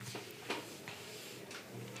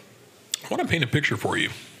want to paint a picture for you.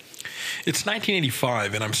 It's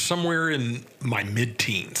 1985, and I'm somewhere in my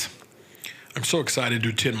mid-teens. I'm so excited to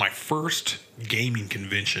attend my first gaming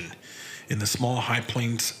convention in the small High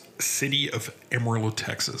Plains city of Amarillo,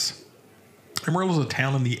 Texas. Amarillo is a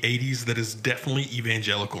town in the 80s that is definitely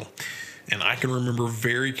evangelical, and I can remember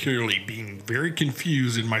very clearly being very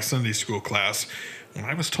confused in my Sunday school class when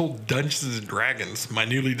I was told Dungeons & Dragons, my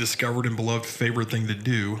newly discovered and beloved favorite thing to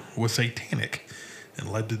do, was satanic and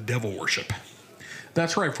led to devil worship.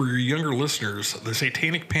 That's right, for your younger listeners, the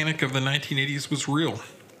satanic panic of the 1980s was real.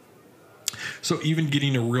 So even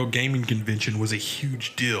getting a real gaming convention was a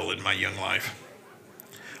huge deal in my young life.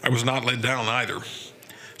 I was not let down either.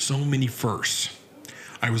 So many firsts.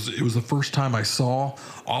 It was the first time I saw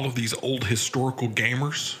all of these old historical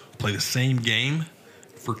gamers play the same game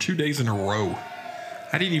for 2 days in a row.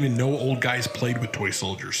 I didn't even know old guys played with toy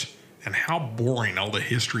soldiers, and how boring all the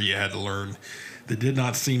history you had to learn that did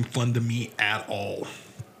not seem fun to me at all.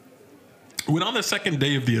 When on the second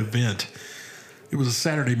day of the event, it was a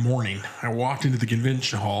Saturday morning, I walked into the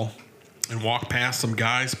convention hall and walked past some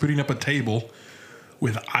guys putting up a table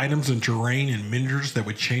with items and terrain and miniatures that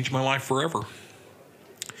would change my life forever.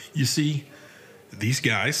 You see, these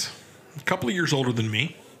guys, a couple of years older than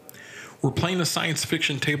me, were playing a science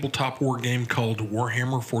fiction tabletop war game called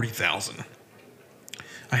Warhammer 40,000.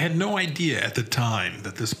 I had no idea at the time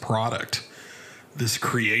that this product, this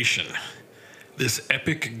creation, this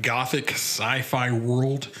epic gothic sci-fi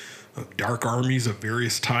world of dark armies of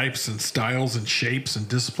various types and styles and shapes and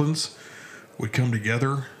disciplines would come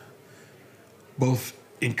together, both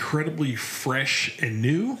incredibly fresh and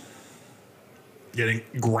new,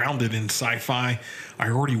 yet grounded in sci-fi I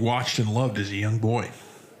already watched and loved as a young boy.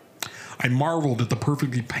 I marveled at the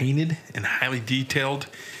perfectly painted and highly detailed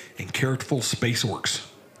and characterful space orcs.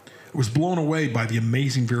 I was blown away by the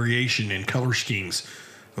amazing variation in color schemes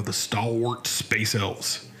of the stalwart space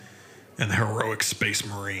elves and the heroic space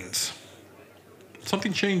marines.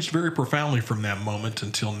 Something changed very profoundly from that moment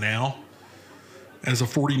until now, as a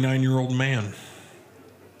 49-year-old man.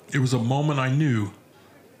 It was a moment I knew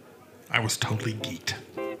I was totally geeked.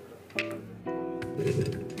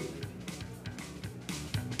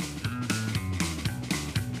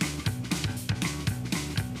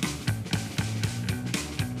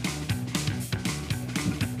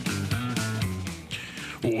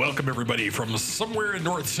 Welcome, everybody, from somewhere in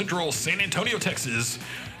north central San Antonio, Texas.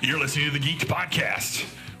 You're listening to the Geeked Podcast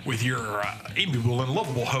with your amiable and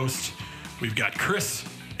lovable host. We've got Chris,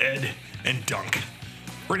 Ed, and Dunk,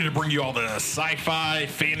 ready to bring you all the sci-fi,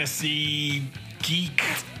 fantasy, geek,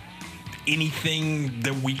 anything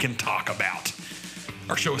that we can talk about.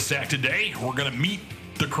 Our show is stacked today. We're going to meet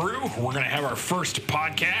the crew. We're going to have our first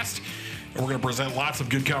podcast, and we're going to present lots of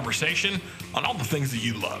good conversation on all the things that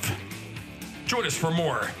you love. Join us for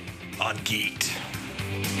more on Geeked.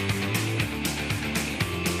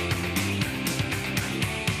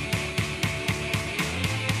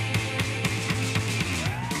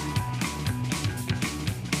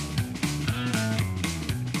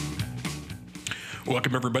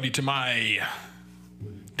 Welcome, everybody, to my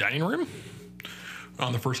dining room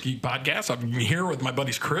on the First Geek Podcast. I'm here with my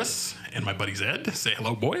buddies Chris and my buddies Ed. Say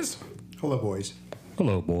hello, boys. Hello, boys.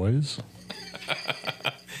 Hello, boys.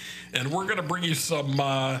 And we're going to bring you some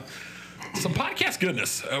podcast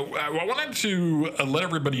goodness. I wanted to let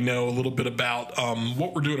everybody know a little bit about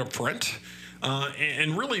what we're doing up front.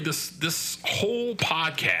 And really, this whole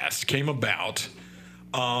podcast came about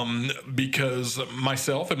because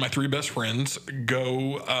myself and my three best friends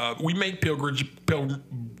we make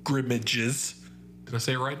pilgrimages. Did I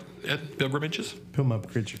say it right, Ed? Pilgrimages?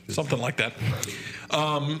 Pilgrimages. Something like that.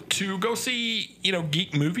 To go see,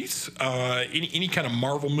 geek movies, any kind of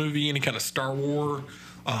Marvel movie, any kind of Star Wars.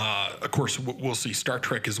 Of course, we'll see Star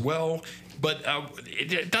Trek as well. But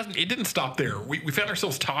it didn't stop there. We found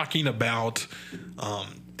ourselves talking about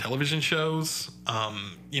television shows,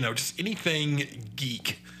 just anything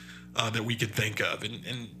geek that we could think of.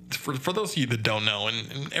 And for those of you that don't know,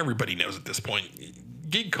 and everybody knows at this point,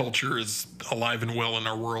 geek culture is alive and well in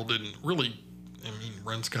our world and really,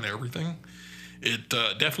 runs kind of everything. It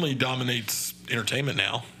definitely dominates entertainment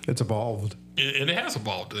now. It's evolved. It has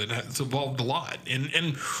evolved. It's evolved a lot.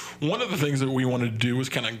 And one of the things that we wanted to do was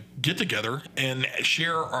kind of get together and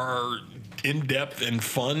share our in-depth and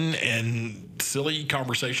fun and silly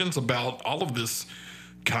conversations about all of this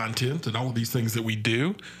content and all of these things that we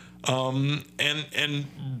do, and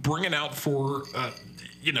bring it out for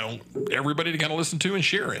everybody to kind of listen to and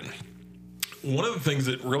share in. One of the things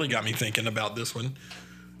that really got me thinking about this one,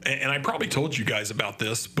 and I probably told you guys about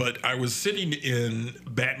this, but I was sitting in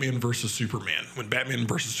Batman versus Superman when Batman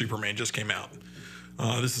versus Superman just came out.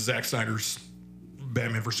 This is Zack Snyder's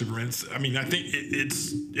Batman vs Superman. I mean, I think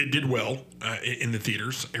it did well in the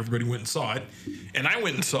theaters. Everybody went and saw it, and I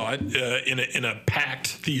went and saw it in a packed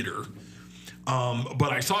theater.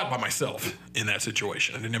 But I saw it by myself in that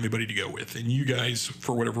situation. I didn't have anybody to go with, and you guys,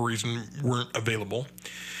 for whatever reason, weren't available.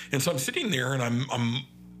 And so I'm sitting there, and I'm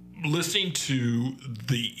listening to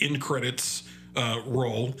the end credits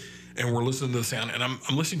roll, and we're listening to the sound, and I'm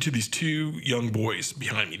listening to these two young boys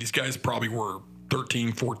behind me. These guys probably were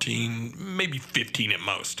 13, 14, maybe 15 at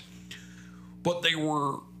most. But they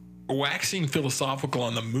were waxing philosophical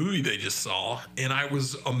on the movie they just saw, and I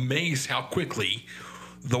was amazed how quickly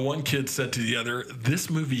the one kid said to the other, "This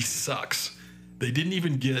movie sucks. They didn't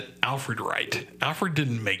even get Alfred right. Alfred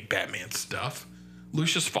didn't make Batman stuff.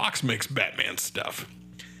 Lucius Fox makes Batman stuff."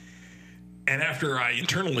 And after I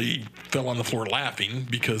internally fell on the floor laughing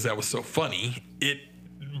because that was so funny, it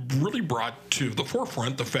really brought to the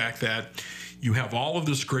forefront the fact that you have all of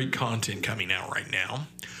this great content coming out right now,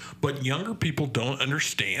 but younger people don't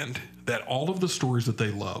understand that all of the stories that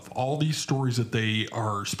they love, all these stories that they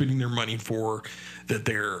are spending their money for, that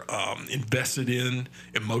they're invested in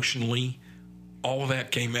emotionally, all of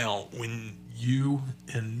that came out when you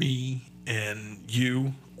and me and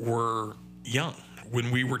you were young,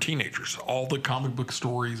 when we were teenagers. All the comic book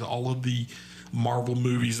stories, all of the Marvel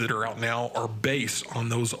movies that are out now are based on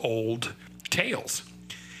those old tales.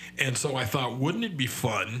 And so I thought, wouldn't it be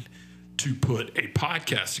fun to put a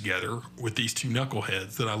podcast together with these two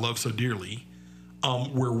knuckleheads that I love so dearly,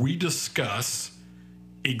 where we discuss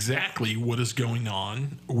exactly what is going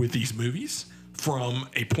on with these movies from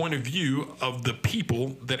a point of view of the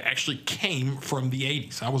people that actually came from the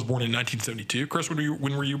 80s. I was born in 1972. Chris,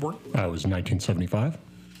 when were you born? I was 1975.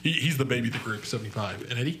 He's the baby of the group,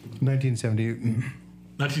 75. And Eddie? 1970.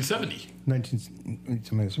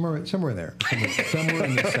 1970. Somewhere there. Somewhere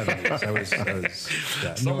in the 70s. I was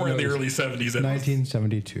somewhere in the early 70s.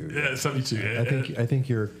 1972. Yeah, 72. I think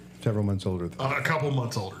you're several months older than a couple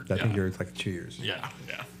months older. I think you're like 2 years. Yeah.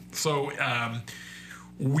 So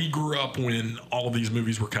we grew up when all of these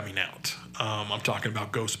movies were coming out. I'm talking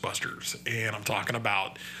about Ghostbusters, and I'm talking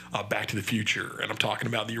about Back to the Future, and I'm talking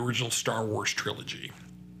about the original Star Wars trilogy.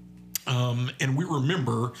 And we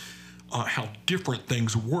remember how different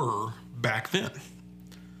things were back then.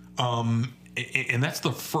 And that's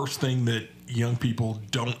the first thing that young people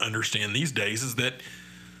don't understand these days, is that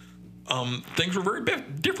things were very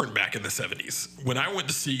different back in the 70s. When I went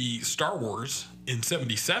to see Star Wars in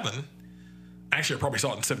 77, actually I probably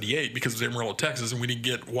saw it in 78 because it was Amarillo, Texas, and we didn't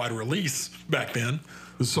get wide release back then.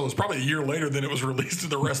 So it was probably a year later than it was released to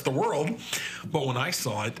the rest of the world. But when I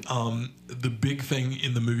saw it, the big thing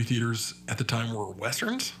in the movie theaters at the time were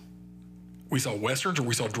Westerns. We saw Westerns, or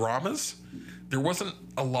we saw dramas. There wasn't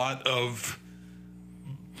a lot of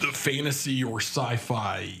the fantasy or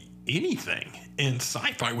sci-fi anything. And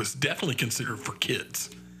sci-fi was definitely considered for kids.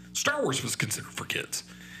 Star Wars was considered for kids.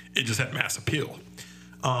 It just had mass appeal.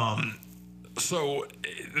 So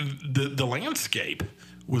the landscape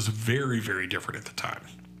was very, very different at the time.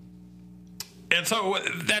 And so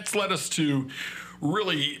that's led us to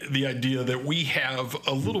really the idea that we have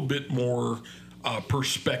a little bit more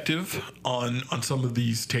perspective on some of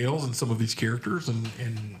these tales and some of these characters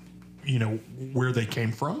and you know where they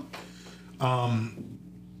came from.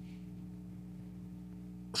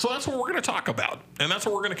 So that's what we're going to talk about, and that's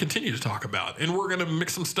what we're going to continue to talk about, and we're going to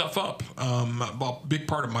mix some stuff up. A big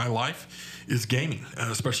part of my life is gaming,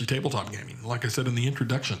 especially tabletop gaming, like I said in the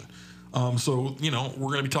introduction. So, you know,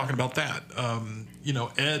 we're going to be talking about that. You know,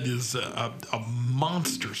 Ed is a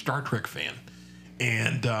monster Star Trek fan,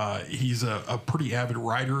 and he's a pretty avid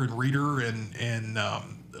writer and reader and a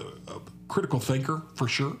critical thinker for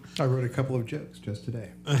sure. I wrote a couple of jokes just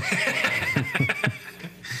today.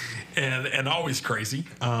 And always crazy,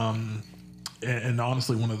 and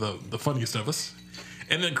honestly one of the funniest of us.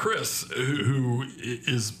 And then Chris, who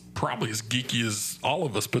is probably as geeky as all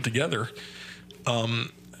of us put together,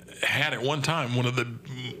 had at one time one of the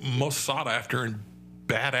most sought after and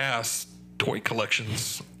badass toy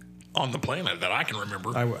collections on the planet that I can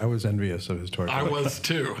remember. I was envious of his toy collection. I was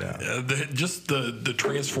too. Yeah. Just the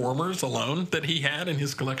Transformers alone that he had in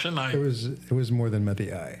his collection. It was more than met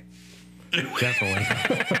the eye. Definitely.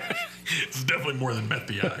 It's definitely more than met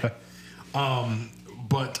the eye.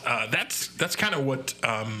 But that's kind of what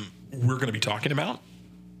we're going to be talking about.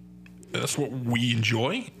 That's what we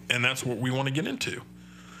enjoy, and that's what we want to get into.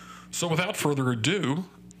 So without further ado,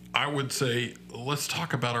 I would say let's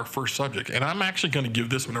talk about our first subject. And I'm actually going to give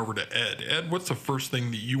this one over to Ed. Ed, what's the first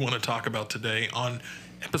thing that you want to talk about today on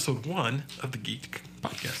episode 1 of the Geek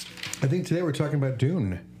Podcast? I think today we're talking about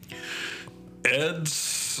Dune.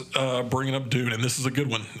 Ed's Chris bringing up Dune, and this is a good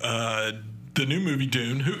one. The new movie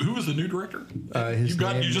Dune. Who is the new director? You just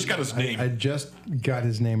got his name. I just got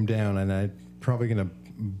his name down, and I'm probably going to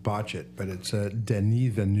botch it, but it's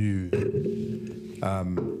Denis Villeneuve.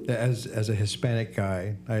 As a Hispanic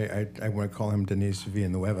guy, I want to call him Denis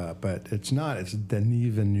Villanueva, but it's not. It's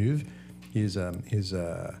Denis Villeneuve. He's an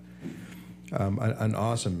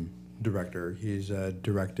awesome director. He's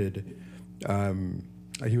directed.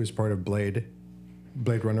 He was part of Blade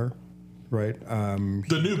Runner, right?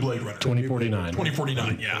 The new Blade Runner. 2049.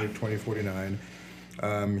 2049, yeah. 2049.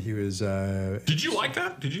 He was... Did you like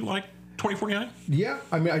that? Did you like 2049? Yeah.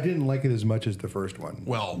 I mean, I didn't like it as much as the first one.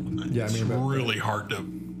 Well, yeah, it's really hard to...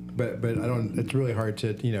 But I don't... It's really hard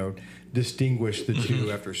to, distinguish the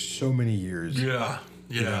two after so many years. Yeah,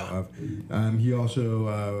 yeah. He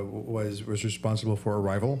also was responsible for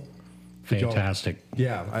Arrival. Fantastic.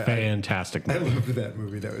 Yeah. Fantastic I movie. loved that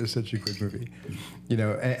movie. That was such a good movie.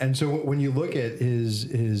 And so when you look at his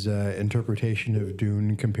interpretation of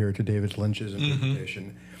Dune compared to David Lynch's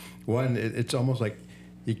interpretation, one, it's almost like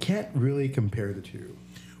you can't really compare the two.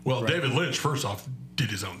 Well, right? David Lynch, first off,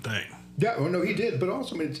 did his own thing. Yeah, well, no, he did. But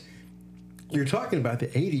also, I mean, you're talking about the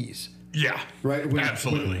 80s. Yeah, right.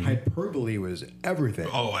 Absolutely. When hyperbole was everything.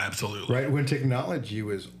 Oh, absolutely. Right. When technology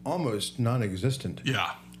was almost non-existent.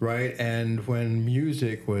 Yeah. Right. And when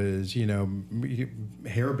music was,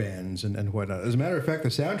 hair bands and whatnot. As a matter of fact, the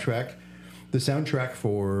soundtrack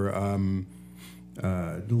for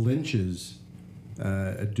Lynch's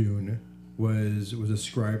Dune was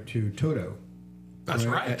ascribed to Toto. That's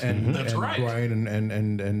right. That's right. Brian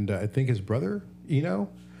and I think his brother Eno.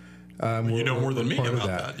 You know more than me about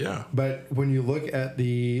that, yeah. But when you look at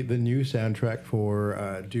the new soundtrack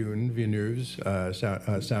for Dune, Villeneuve's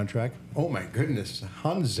soundtrack, oh my goodness,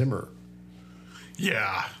 Hans Zimmer.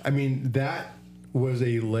 Yeah. I mean, that was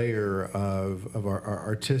a layer of our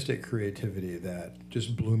artistic creativity that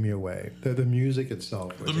just blew me away. The music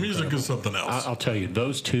itself was music incredible. is something else. I'll tell you,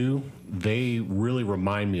 those two, they really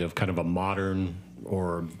remind me of kind of a modern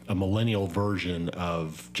or a millennial version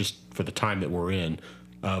of, just for the time that we're in,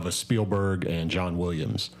 of a Spielberg and John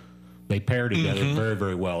Williams. They pair together very,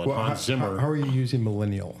 very well. And Hans Zimmer. How are you using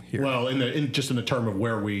millennial here? Well, just in the term of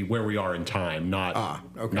where we are in time, not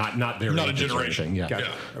their not a ages or generation. anything. Yeah.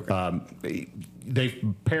 Gotcha. Okay.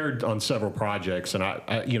 They've paired on several projects, and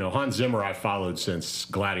I Hans Zimmer I followed since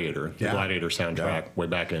Gladiator, the Gladiator soundtrack way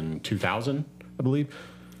back in 2000, I believe.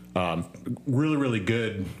 Really, really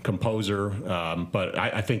good composer, but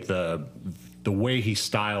I think the way he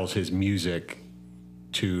styles his music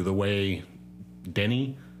to the way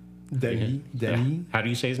Denis. How do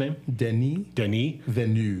you say his name? Denis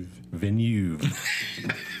Villeneuve.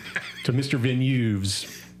 To Mr.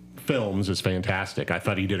 Villeneuve's films is fantastic. I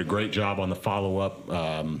thought he did a great job on the follow-up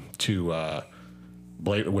to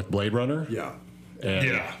Blade Runner. Yeah.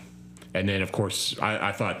 And then, of course,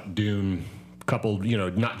 I thought Dune, coupled,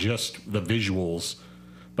 not just the visuals,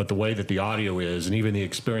 but the way that the audio is, and even the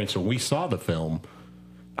experience when we saw the film,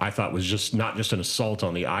 I thought was just not just an assault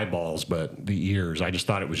on the eyeballs, but the ears. I just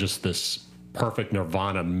thought it was just this perfect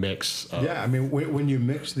Nirvana mix. I mean, when you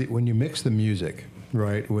mix the music,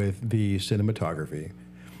 right, with the cinematography,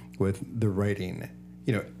 with the writing,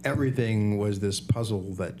 everything was this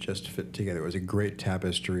puzzle that just fit together. It was a great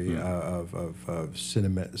tapestry of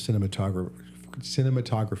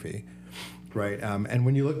cinematography, right? And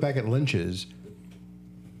when you look back at Lynch's,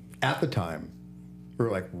 at the time, we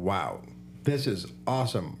were like, wow. This is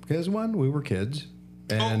awesome. Because one, we were kids,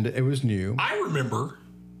 and it was new. I remember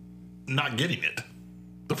not getting it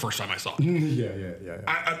the first time I saw it. Yeah.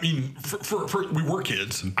 I mean, for we were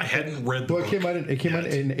kids. I hadn't read the book. It came out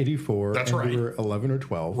in 84. That's and right. We were 11 or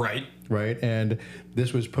 12. Right. And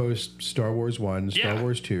this was post Star Wars 1, Star Yeah.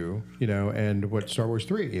 Wars 2, and Star Wars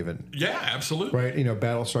 3 even. Yeah, absolutely. Right.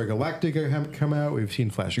 Battlestar Galactica have come out. We've seen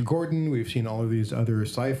Flash Gordon. We've seen all of these other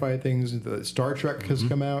sci-fi things. The Star Trek has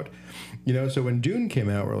come out. So when Dune came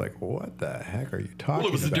out, we're like, what the heck are you talking about? Well,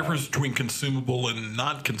 it was the difference between consumable and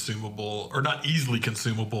not consumable, or not easily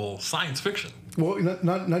consumable science fiction. Well,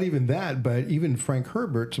 not even that, but even Frank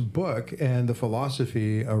Herbert's book and the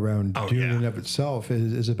philosophy around Dune in and of itself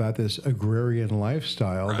is about this agrarian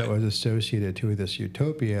lifestyle that was associated to this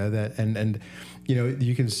utopia that and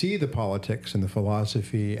you can see the politics and the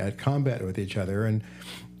philosophy at combat with each other, and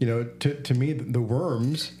to me the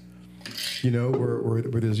worms were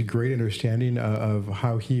this great understanding of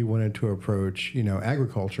how he wanted to approach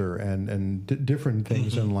agriculture and different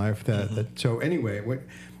things in life that so anyway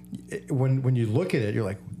when you look at it, you're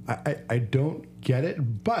like, I don't get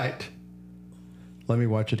it, but let me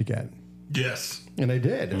watch it again. Yes. And I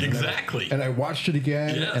did. Exactly. And I watched it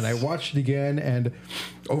again, Yes. and I watched it again, and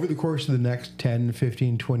over the course of the next 10,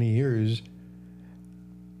 15, 20 years,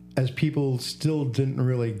 as people still didn't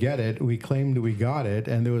really get it, we claimed we got it,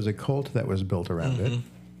 and there was a cult that was built around it,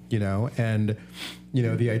 you know, and, you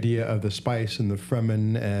know, the idea of the spice and the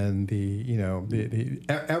Fremen and the, you know, the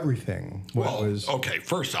everything. Okay,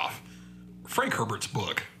 first off, Frank Herbert's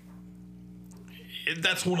book,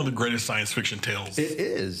 that's one of the greatest science fiction tales It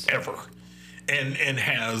is. ever, and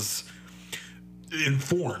has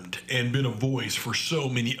informed and been a voice for so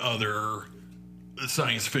many other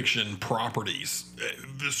science fiction properties,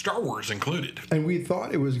 Star Wars included. And we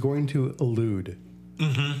thought it was going to elude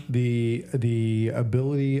the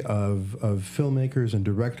ability of filmmakers and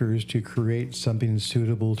directors to create something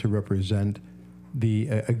suitable to represent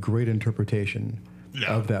a great interpretation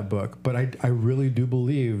of that book. But I really do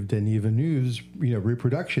believe Denis Villeneuve's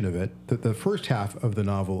reproduction of it, the first half of the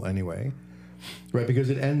novel anyway, right?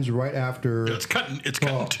 Because it ends right after. It's cut in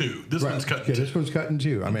two. This one's cut in two. This one's cut in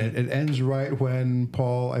two. I mean, it ends right when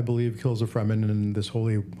Paul, I believe, kills a Fremen in this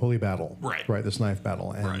holy battle. Right. This knife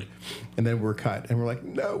battle. And, and then we're cut, and we're like,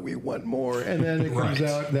 no, we want more. And then it comes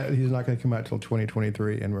out that he's not going to come out till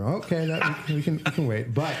 2023, and we're okay. We can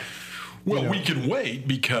wait, but. Well, we can wait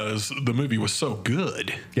because the movie was so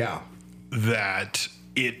good. Yeah. That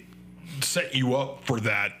it set you up for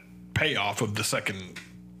that payoff of the second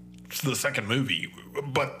movie.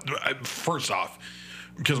 But first off,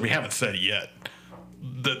 because we haven't said it yet,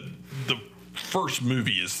 the first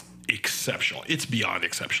movie is exceptional. It's beyond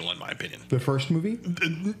exceptional in my opinion. The first movie?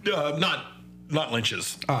 Not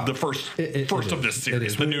Lynch's. The first of this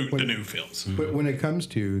series, the new films. But when it comes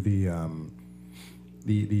to the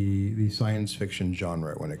science fiction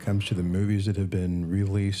genre, when it comes to the movies that have been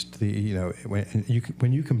released, when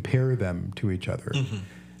you compare them to each other,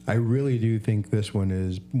 I really do think this one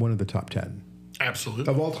is one of the top 10.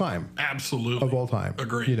 Absolutely. Of all time. Absolutely. Of all time.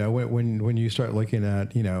 Agreed. You know, when you start looking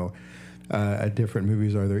at, at different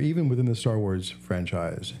movies are there, even within the Star Wars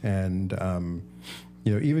franchise, and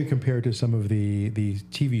even compared to some of the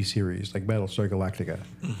TV series like Battlestar Galactica,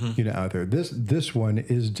 out there. This one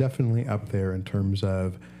is definitely up there in terms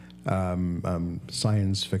of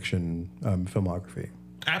science fiction filmography.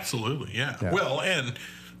 Absolutely, yeah. Well, and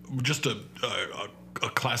just a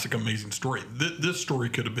classic, amazing story. This story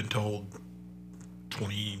could have been told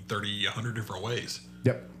 20, 30, 100 different ways.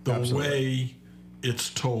 Yep. The way it's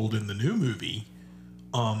told in the new movie,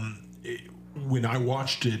 when I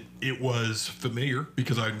watched it, it was familiar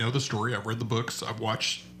because I know the story. I've read the books. I've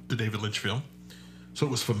watched the David Lynch film. So it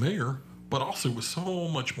was familiar, but also it was so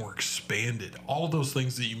much more expanded. All those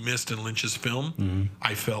things that you missed in Lynch's film,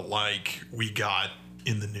 I felt like we got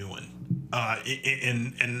in the new one.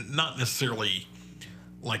 And not necessarily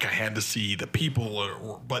like I had to see the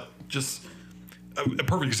people, but just a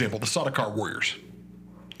perfect example, the Sardaukar warriors.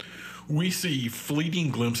 We see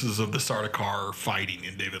fleeting glimpses of the Sardaukar fighting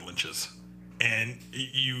in David Lynch's. And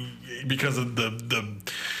because of the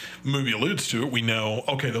movie alludes to it, we know,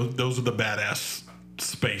 okay, those are the badass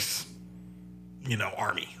space,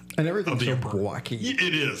 army. And everything's so blocky.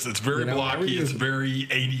 It is. It's very blocky. It's very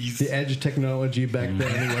 80s. The edge technology back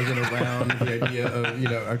then wasn't around. The idea of,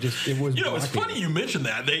 it was blocky. It's funny you mentioned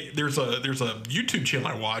that. There's a YouTube channel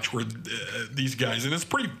I watch where these guys, and it's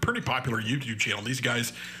pretty popular YouTube channel. These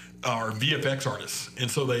guys are VFX artists,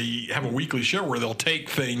 and so they have a weekly show where they'll take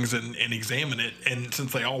things and examine it, and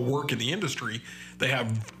since they all work in the industry, they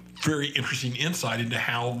have very interesting insight into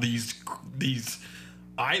how these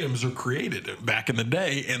items are created back in the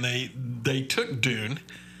day. And they took Dune,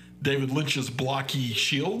 David Lynch's blocky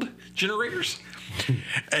shield generators,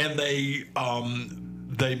 and they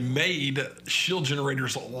made shield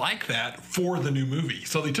generators like that for the new movie.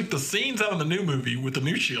 So they took the scenes out of the new movie with the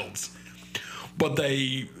new shields, but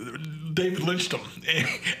David Lynched them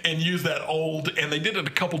and used that old, and they did it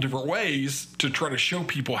a couple different ways to try to show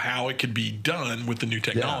people how it could be done with the new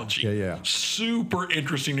technology. Yeah. Super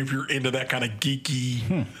interesting if you're into that kind of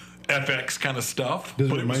geeky FX kind of stuff. Does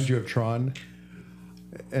it remind you of Tron?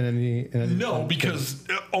 No, because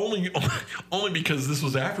only because this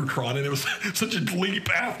was after Tron, and it was such a leap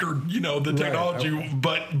after the technology.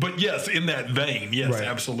 Right. But yes, in that vein, yes,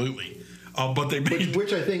 absolutely. But they made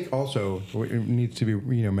which I think also needs to be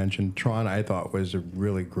mentioned. Tron, I thought, was a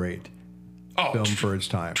really great film for its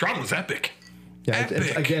time. Tron was epic. Yeah,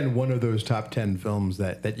 it's again one of those top 10 films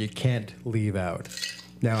that you can't leave out.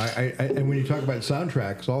 Now, I and when you talk about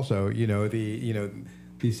soundtracks, also the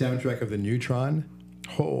soundtrack of the new Tron.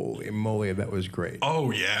 Holy moly, that was great.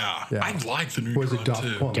 Oh yeah. I like the new Tron Daft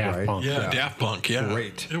too. Punk, Daft right? Punk. Yeah, Daft Punk. Yeah,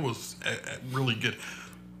 great. It was really good.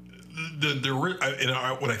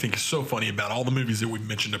 what I think is so funny about all the movies that we've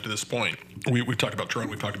mentioned up to this point, we've talked about Tron,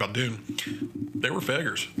 we've talked about Dune, they were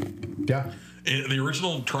failures. Yeah. The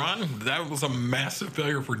original Tron, that was a massive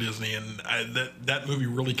failure for Disney, and that movie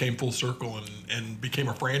really came full circle and became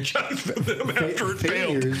a franchise for them after it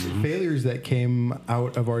failed. Failures that came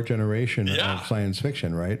out of our generation of science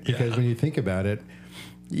fiction, right? Because when you think about it,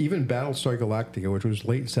 even Battlestar Galactica, which was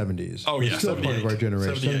late 70s, was still part of our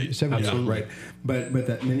generation. 78, right? But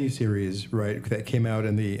that miniseries, right, that came out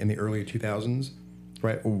in the early 2000s,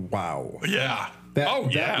 right? Wow. Yeah.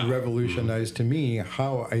 That revolutionized to me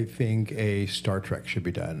how I think a Star Trek should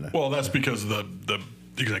be done. Well, that's because the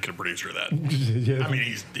executive producer of that. I mean,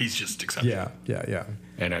 he's just exceptional. Yeah.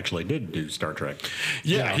 And actually did do Star Trek.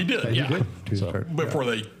 Yeah, he did. He did before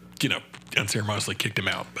they, unceremoniously kicked him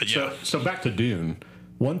out. But yeah. So back to Dune.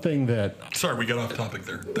 One thing that... Sorry, we got off topic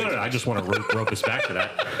there. No, I just want to rope us back to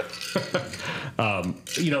that.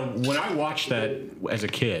 When I watched that as a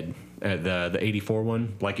kid, the 84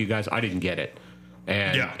 one, like you guys, I didn't get it.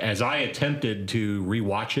 And as I attempted to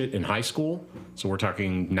rewatch it in high school, so we're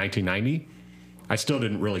talking 1990, I still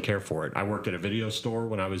didn't really care for it. I worked at a video store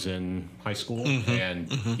when I was in high school, and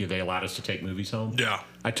they allowed us to take movies home. Yeah.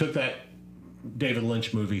 I took that David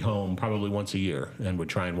Lynch movie home probably once a year and would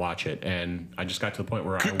try and watch it, and I just got to the point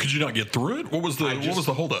where could you not get through it? What was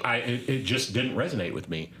the holdup? It just didn't resonate with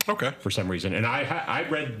me. Okay. For some reason, and I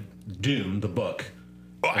read Dune the book.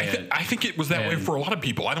 Well, I think it was that way for a lot of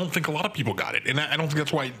people. I don't think a lot of people got it, and I don't think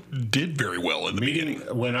that's why it did very well in the beginning.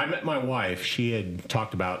 When I met my wife, she had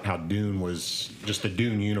talked about how Dune was just the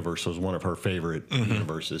Dune universe was one of her favorite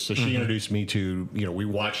universes. So she introduced me to we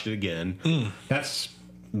watched it again. That's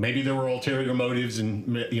maybe there were ulterior motives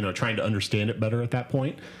and trying to understand it better at that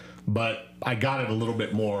point. But I got it a little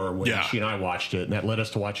bit more when she and I watched it, and that led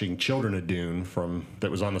us to watching Children of Dune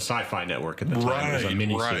that was on the Sci-Fi Network at the time. It was a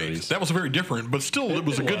miniseries. That was very different, but still, it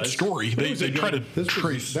was a good story. They tried to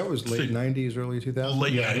trace. That was late 90s, early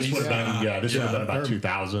 2000s. This would have been about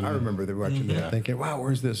 2000. I remember watching that thinking, wow,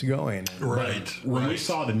 where's this going? Right. When we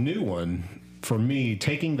saw the new one, for me,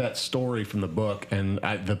 taking that story from the book, and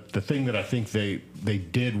the thing that I think they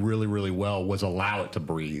did really, really well was allow it to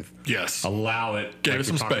breathe. Yes. Allow it. Gave it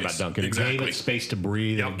some space. About Duncan. Exactly. It gave it space to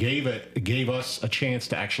breathe. Yep. It gave us a chance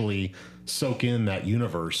to actually soak in that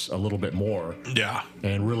universe a little bit more. Yeah.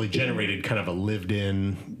 And really generated kind of a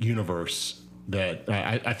lived-in universe that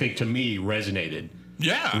I think to me resonated.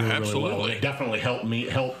 Yeah, really, absolutely. Really well. It definitely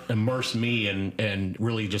helped immerse me and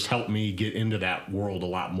really just helped me get into that world a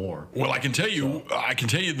lot more. Well, I can tell you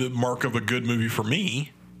the mark of a good movie for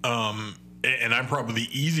me, and I'm probably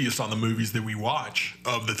the easiest on the movies that we watch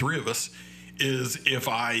of the three of us, is if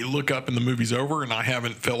I look up and the movie's over and I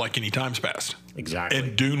haven't felt like any time's passed. Exactly.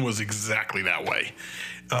 And Dune was exactly that way.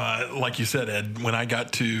 Like you said, Ed, when I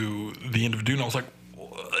got to the end of Dune, I was like,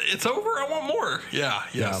 it's over. I want more.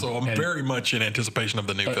 Yeah. So I'm very much in anticipation of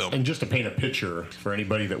the new film. And just to paint a picture for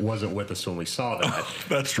anybody that wasn't with us when we saw that,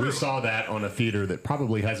 that's true. We saw that on a theater that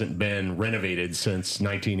probably hasn't been renovated since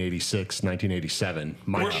 1986, 1987.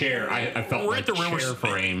 My chair, I felt like the chair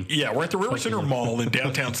frame. Yeah, we're at the River Center Mall in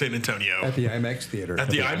downtown San Antonio. At the IMAX theater. At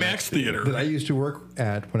the IMAX theater that I used to work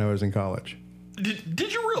at when I was in college.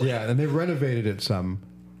 Did you really? Yeah, and they renovated it some.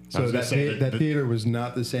 So that theater was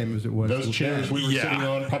not the same as it was. Those chairs we were sitting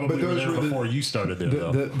on probably were there before you started there,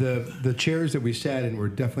 though. The chairs that we sat in were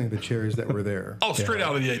definitely the chairs that were there. Oh, straight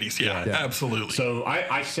out of the 80s. Yeah, absolutely. So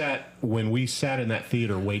I sat, when we sat in that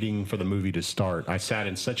theater waiting for the movie to start, I sat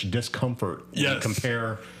in such discomfort when you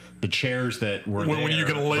compare the chairs that were there when you're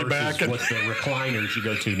going to lay back and what the recliners you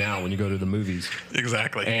go to now when you go to the movies.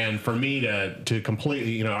 Exactly. And for me to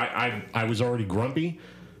completely, I was already grumpy,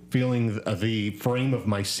 feeling the frame of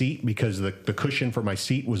my seat because the cushion for my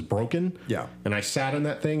seat was broken. Yeah. And I sat in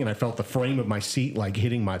that thing and I felt the frame of my seat like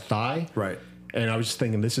hitting my thigh. Right. And I was just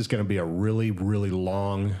thinking, this is going to be a really, really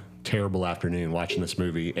long, terrible afternoon watching this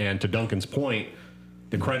movie. And to Duncan's point,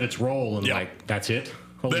 the credits roll and like, that's it?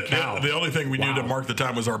 Holy cow. The only thing we knew to mark the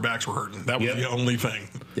time was our backs were hurting. That was the only thing.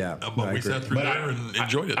 Yeah. But we sat through there and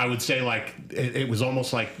enjoyed it. I would say like it was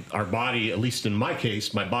almost like our body, at least in my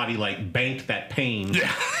case, my body like banked that pain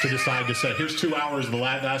to decide to say, here's 2 hours, the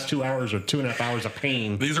last 2 hours or 2.5 hours of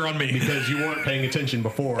pain. These are on me. Because you weren't paying attention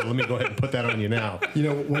before. Let me go ahead and put that on you now.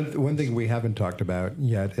 One thing we haven't talked about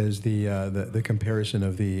yet is the comparison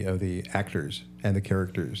of the actors and the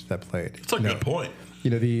characters that played. That's a good point.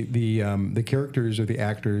 The characters or the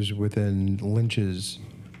actors within Lynch's,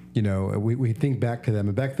 we think back to them,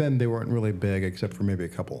 and back then they weren't really big except for maybe a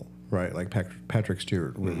couple, right? Like Patrick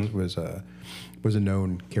Stewart was a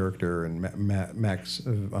known character, and Max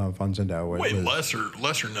von Sydow was way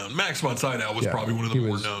lesser known. Max von Sydow was probably one of the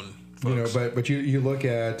more known folks. But you look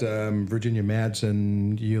at Virginia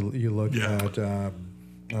Madsen. You look at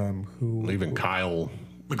who? Even Kyle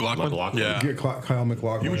MacLachlan. Yeah. Kyle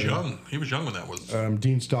MacLachlan. He was young. He was young when that was.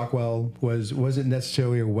 Dean Stockwell wasn't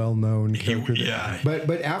necessarily a well-known character.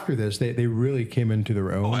 But after this, they really came into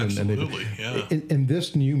their own. Absolutely. In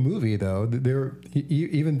this new movie, though,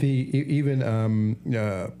 even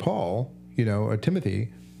Paul,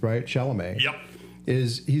 Timothy, right, Chalamet. Yep.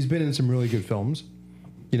 He's been in some really good films.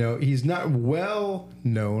 He's not well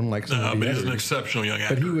known like some of the but others. he's an exceptional young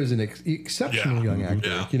actor. But he was an exceptional young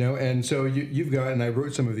actor, And so you've got, and I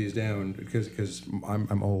wrote some of these down because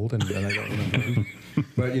I'm old and I don't remember.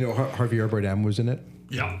 But Javier Bardem was in it.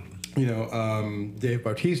 Yeah. Dave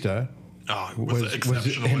Bautista. Was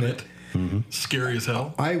exceptional in it. Mm-hmm. Scary as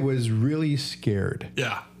hell. I was really scared.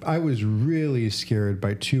 Yeah. I was really scared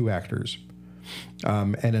by two actors,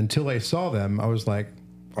 and until I saw them, I was like,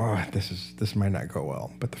 oh, this might not go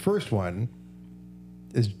well. But the first one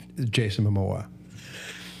is Jason Momoa.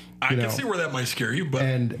 I can see where that might scare you, but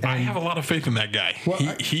I have a lot of faith in that guy. Well,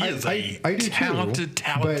 he is a talented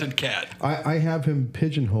cat. I have him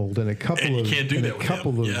pigeonholed in a couple and of you can't do that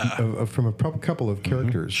with him. From a couple of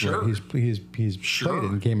characters. Sure. He's played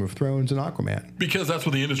in Game of Thrones and Aquaman. Because that's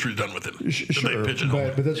what the industry's done with him. Sure,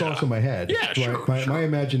 but that's also my head. Yeah, sure, My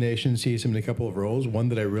imagination sees him in a couple of roles, one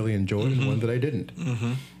that I really enjoyed and one that I didn't.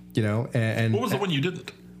 Mm-hmm. And what was the one you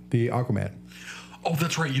didn't? The Aquaman. Oh,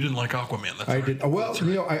 that's right. You didn't like Aquaman. That's right. Did. Well,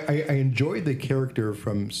 I enjoyed the character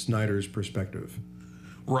from Snyder's perspective.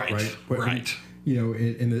 Right.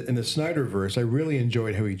 In the Snyderverse, I really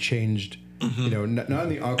enjoyed how he changed. Mm-hmm. Not in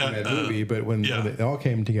the Aquaman movie, but when they all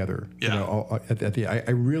came together. Yeah.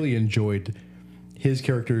 I really enjoyed his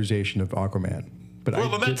characterization of Aquaman. But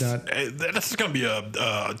this is going to be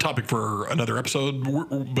a topic for another episode.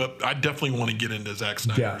 But I definitely want to get into Zack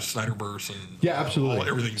Snyder's Snyderverse and absolutely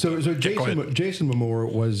everything. So Jason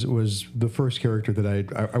Momoa was the first character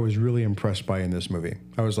that I was really impressed by in this movie.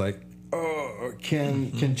 I was like, oh,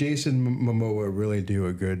 can Jason Momoa really do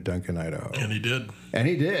a good Duncan Idaho? And he did.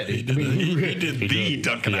 He did the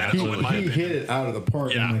Duncan Idaho. He hit it out of the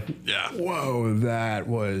park. Yeah. Whoa, that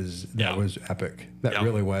was epic. That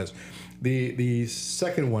really was. The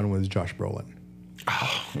second one was Josh Brolin.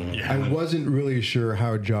 Oh, yeah. I wasn't really sure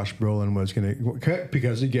how Josh Brolin was going to,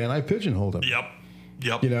 because again, I pigeonholed him.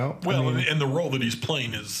 Yep. And the role that he's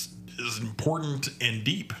playing is important and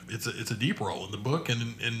deep. It's a deep role in the book,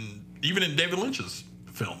 and even in David Lynch's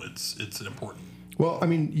film, it's an important. Well, I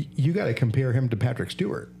mean, you got to compare him to Patrick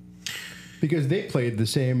Stewart. Because they played the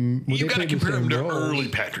same. You got to compare him to early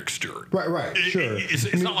Patrick Stewart. Right, sure.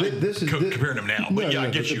 It's not like comparing him now, but I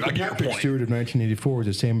get you. I get your point. Patrick Stewart of 1984 was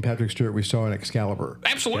the same Patrick Stewart we saw in Excalibur.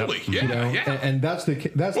 Absolutely, yeah. And that's the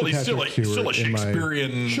Patrick Stewart. Still a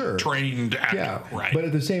Shakespearean trained actor, right? But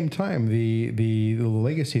at the same time, the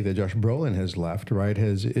legacy that Josh Brolin has left, right,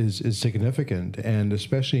 is significant, and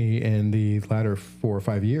especially in the latter 4 or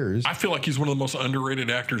 5 years. I feel like he's one of the most underrated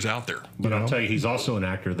actors out there. But I'll tell you, he's also an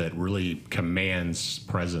actor that really commands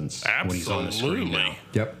presence when he's on the screen now.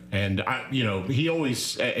 Yep. And he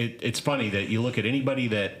always. It's funny that you look at anybody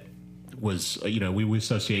that was, we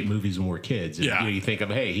associate movies when we're kids. And, you think of,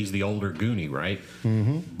 hey, he's the older Goonie, right?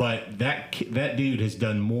 Mm-hmm. But that dude has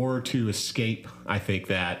done more to escape. I think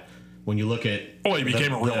that when you look at, he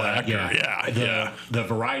became a real actor. The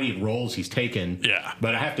variety of roles he's taken. Yeah.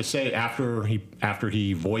 But I have to say, after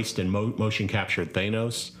he voiced and motion captured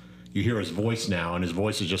Thanos, you hear his voice now, and his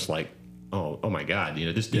voice is just like, oh my God,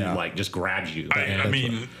 this dude just grabs you. I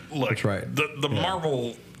mean, look, that's right. The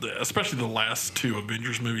Marvel, especially the last 2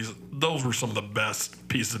 Avengers movies, those were some of the best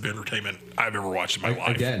pieces of entertainment I've ever watched in my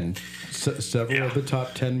life. Again, several of the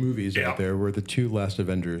top 10 movies out there were the 2 last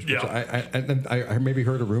Avengers. Which I maybe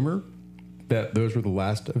heard a rumor that those were the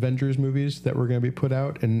last Avengers movies that were going to be put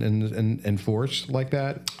out and force like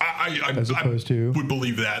that. I would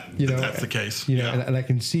believe that that's the case. And I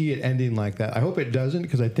can see it ending like that. I hope it doesn't,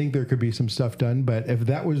 because I think there could be some stuff done. But if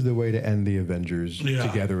that was the way to end the Avengers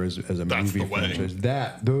together as a movie franchise,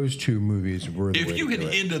 those 2 movies were the way to do it. If you had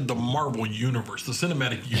ended the Marvel universe, the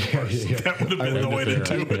cinematic universe, that would have been the way to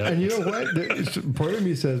do it. And you know what? Part of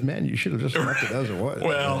me says, man, you should have just left it as it was.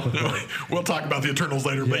 Well, we'll talk about the Eternals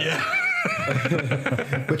later, but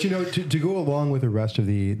But to go along with the rest of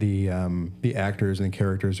the actors and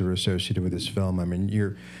characters that are associated with this film, I mean,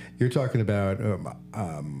 you're talking about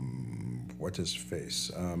what's his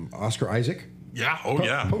face, Oscar Isaac. Yeah. Poe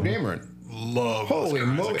Dameron. Love. Holy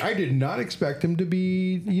moly! I did not expect him to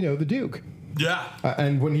be the Duke. Yeah.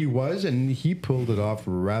 And when he pulled it off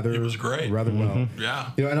rather. It was great. Rather well.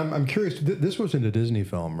 Yeah. You know, and I'm curious. This wasn't a Disney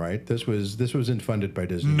film, right? This wasn't funded by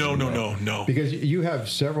Disney. No. Because you have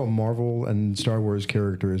several Marvel and Star Wars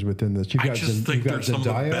characters within this. You've got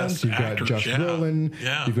Zendaya, you've got Josh Brolin,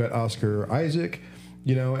 you've got Oscar Isaac.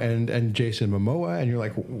 You know, and Jason Momoa, and you're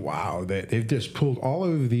like, wow, they've just pulled all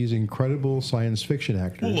of these incredible science fiction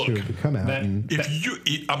actors who have come out.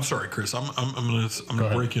 I'm sorry, Chris, I'm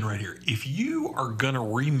gonna break in right here. If you are gonna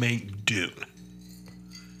remake Dune,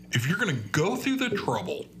 if you're gonna go through the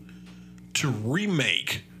trouble to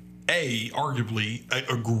remake arguably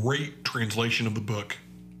a great translation of the book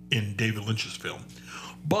in David Lynch's film,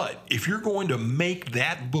 but if you're going to make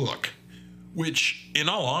that book, which in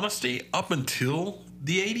all honesty, up until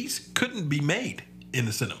the 80s, couldn't be made in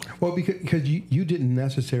the cinema. Well, because you didn't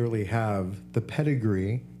necessarily have the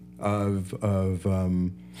pedigree of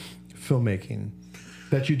filmmaking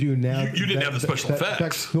that you do now. You didn't have the special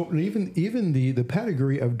effects. Even the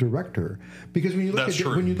pedigree of director. Because when you look at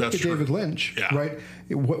David Lynch, right?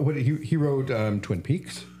 What he wrote Twin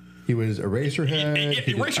Peaks. He was Eraserhead.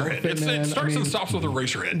 Eraserhead. It starts and stops with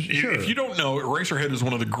Eraserhead. Sure. If you don't know, Eraserhead is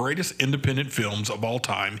one of the greatest independent films of all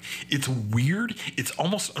time. It's weird. It's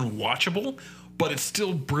almost unwatchable, but it's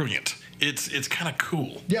still brilliant. It's kind of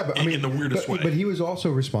cool. Yeah, but in the weirdest way. But he was also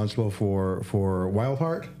responsible for Wild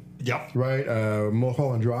Heart. Yep. Right.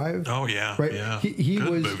 Mulholland Drive. Oh yeah. Right. Yeah.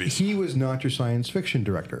 He was not your science fiction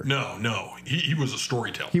director. No. He was a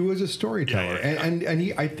storyteller. He was a storyteller, and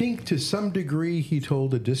he, I think to some degree he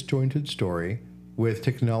told a disjointed story with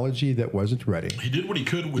technology that wasn't ready. He did what he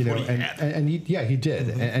could with what he had. And he did,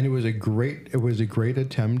 mm-hmm. and it was a great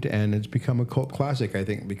attempt, and it's become a cult classic, I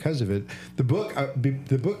think, because of it. The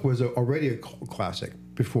book was already a cult classic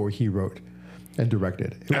before he wrote and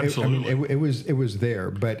directed. Absolutely. It was there,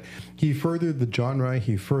 but he furthered the genre,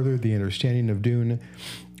 he furthered the understanding of Dune,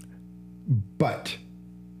 but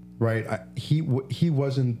he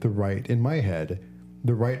wasn't in my head,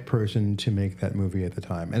 the right person to make that movie at the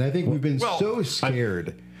time. And I think we've been so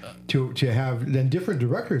scared to have, and different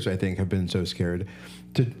directors I think have been so scared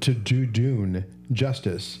to do Dune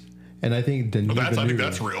justice. And I think Denis Villeneuve, I think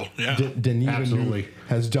that's real. Yeah, Denis Villeneuve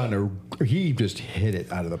has done he just hit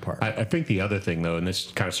it out of the park. I think the other thing, though, and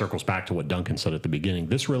this kind of circles back to what Duncan said at the beginning,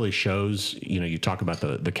 this really shows, you talk about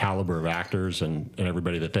the caliber of actors and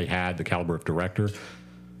everybody that they had, the caliber of director.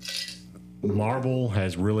 Marvel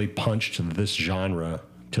has really punched this genre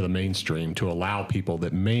to the mainstream to allow people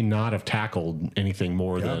that may not have tackled anything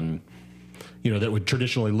more than, that would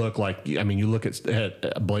traditionally look like, you look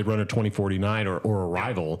at Blade Runner 2049 or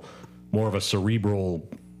Arrival, more of a cerebral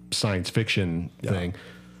science fiction thing.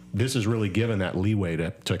 This has really given that leeway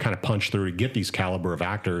to kind of punch through to get these caliber of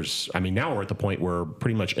actors. Now we're at the point where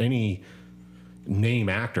pretty much any name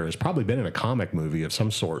actor has probably been in a comic movie of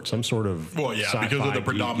some sort of sci-fi, because of the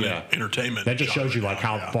predominant entertainment. That just shows you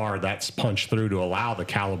how far that's punched through to allow the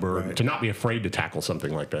caliber to not be afraid to tackle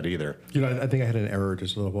something like that either. I think I had an error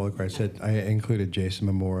just a little while ago. I said I included Jason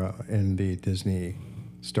Momoa in the Disney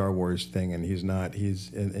Star Wars thing, and he's not.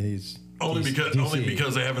 He's only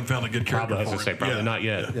because they haven't found a good character. Probably not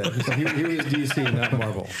yet. Yeah, he was DC, not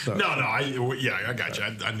Marvel. So. No, I got you.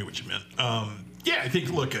 I knew what you meant. I think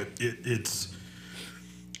it's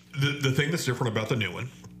the thing that's different about the new one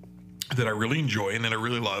that I really enjoy and that I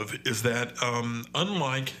really love is that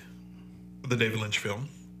unlike the David Lynch film,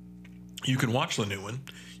 you can watch the new one,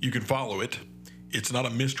 you can follow it. It's not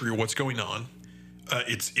a mystery of what's going on.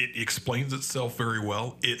 It explains itself very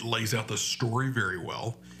well. It lays out the story very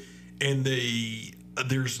well. And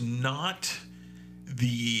there's not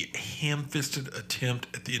the ham-fisted attempt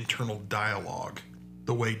at the internal dialogue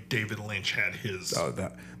the way David Lynch had his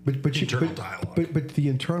internal dialogue. But the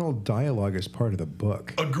internal dialogue is part of the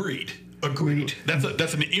book. Agreed.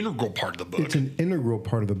 That's an integral part of the book. It's an integral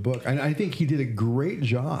part of the book, and I think he did a great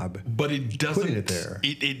job. But it doesn't. Putting it there.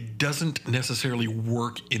 It doesn't necessarily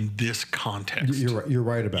work in this context. You're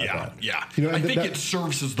right about that. Yeah. I think it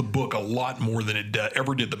serves the book a lot more than it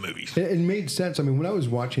ever did the movies. It made sense. When I was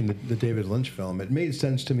watching the David Lynch film, it made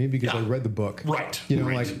sense to me because I read the book. Right.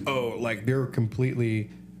 They're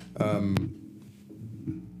completely.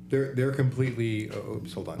 They're completely.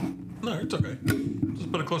 Oops, hold on. No, it's okay.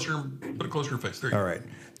 Just put it closer to your face. There you go. All right.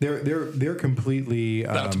 They're completely.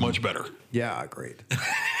 That's much better. Yeah, great.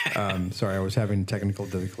 Sorry, I was having technical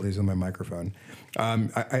difficulties on my microphone.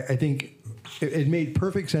 I think it made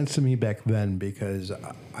perfect sense to me back then because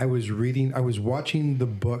I was watching the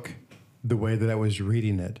book the way that I was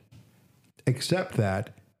reading it, except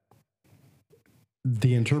that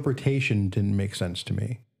the interpretation didn't make sense to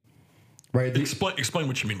me. Right. Explain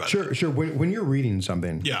what you mean by that. Sure. When you're reading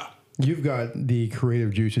something. Yeah. You've got the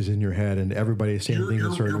creative juices in your head, and everybody's saying things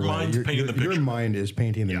a certain way. Mind's painting the picture. Your mind is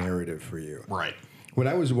painting the narrative for you. Right. When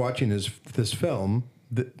I was watching this film,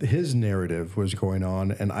 his narrative was going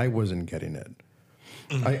on, and I wasn't getting it.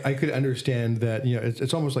 Mm-hmm. I could understand that,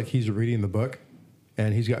 it's almost like he's reading the book,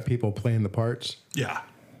 and he's got people playing the parts. Yeah.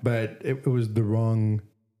 But it was the wrong.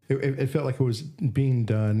 It felt like it was being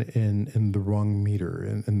done in the wrong meter,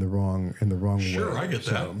 in the wrong way. Sure, I get that.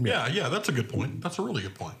 So, yeah, that's a good point. That's a really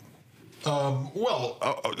good point.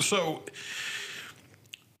 So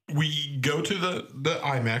we go to the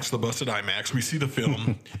IMAX, the busted IMAX. We see the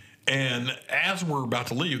film, and as we're about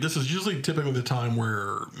to leave, this is usually typically the time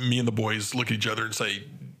where me and the boys look at each other and say,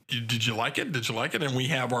 "Did you like it? Did you like it?" And we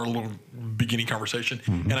have our little beginning conversation.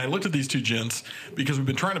 Mm-hmm. And I looked at these two gents because we've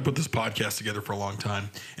been trying to put this podcast together for a long time.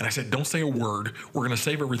 And I said, "Don't say a word. We're going to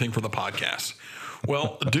save everything for the podcast."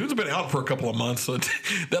 Well, Dune's been out for a couple of months, so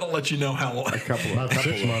that'll let you know how long. A couple of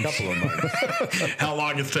months. How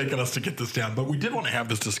long it's taken us to get this down. But we did want to have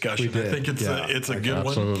this discussion. I think it's a good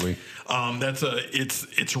absolutely. one.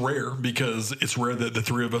 It's rare because it's rare that the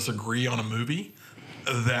three of us agree on a movie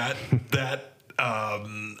that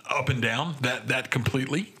up and down that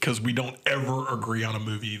completely, because we don't ever agree on a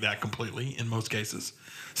movie that completely in most cases.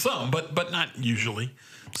 Some, but not usually.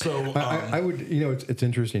 So I would, it's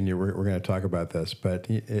interesting. We're going to talk about this, but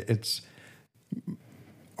it's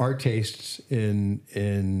our tastes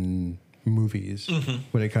in movies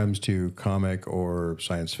when it comes to comic or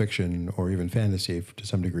science fiction or even fantasy to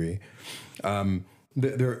some degree.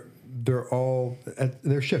 They're all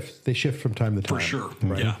they shift from time to time for sure.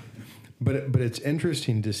 Right? Yeah. But it's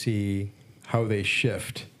interesting to see how they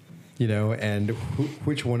shift, and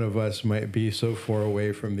which one of us might be so far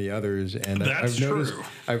away from the others. And I've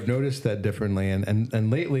noticed that differently.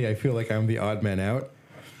 And lately, I feel like I'm the odd man out,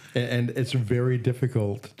 and it's very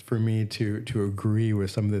difficult for me to agree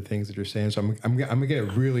with some of the things that you're saying. So I'm going to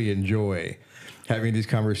really enjoy having these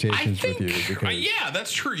conversations with you. Because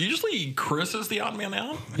that's true. Usually Chris is the odd man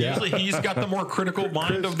out. Yeah. Usually he's got the more critical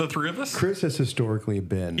mind of the three of us. Chris has historically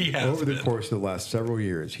been, over the course of the last several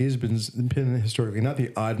years, he's been historically not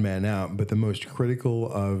the odd man out, but the most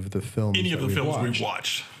critical of the films. Any of the films we've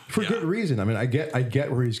watched. For good reason. I mean, I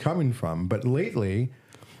get where he's coming from, but lately,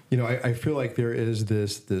 I feel like there is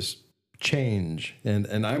this change,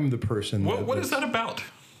 and I'm the person. What is that about?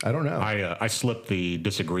 I don't know. I slipped the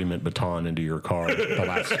disagreement baton into your car the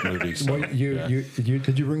last movie. So,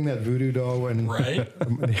 did you bring that voodoo doll? Right.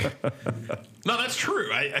 No, that's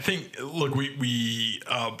true. I think. Look, we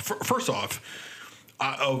first off,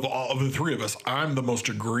 of the three of us, I'm the most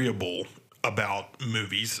agreeable about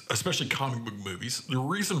movies, especially comic book movies. The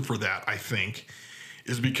reason for that, I think,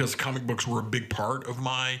 is because comic books were a big part of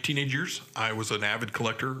my teenage years. I was an avid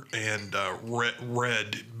collector and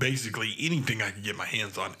read basically anything I could get my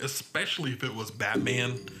hands on, especially if it was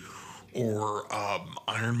Batman or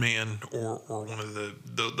Iron Man or one of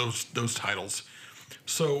those titles.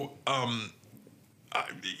 So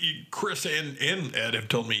Chris and Ed have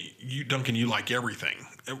told me, Duncan, you like everything,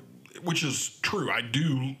 which is true. I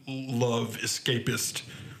do love escapist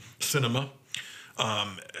cinema.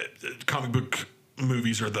 Comic book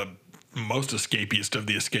movies are the most escapist of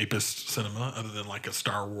the escapist cinema, other than like a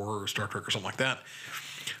Star Wars or Star Trek or something like that.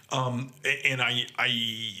 And I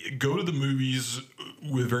go to the movies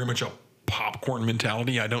with very much a popcorn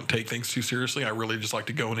mentality. I don't take things too seriously. I really just like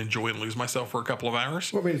to go and enjoy and lose myself for a couple of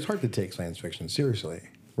hours. Well, I mean, it's hard to take science fiction seriously,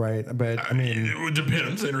 right? But I mean, it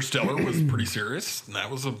depends. Interstellar was pretty serious. And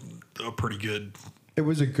that was a pretty good. It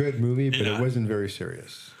was a good movie, but it wasn't very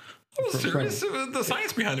serious. It was serious. The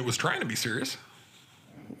science behind it was trying to be serious.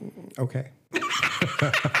 Okay.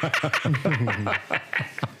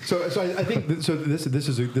 So I think this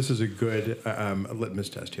is a good litmus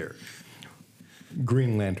test here.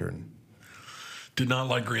 Green Lantern. Did not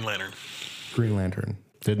like Green Lantern. Green Lantern.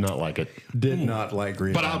 Did not like it. Did not like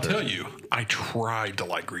Green Lantern. But I'll tell you, I tried to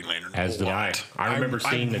like Green Lantern. As did I. I remember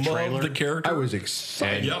seeing the trailer. The character. I was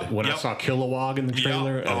excited. When I saw Kilowog in the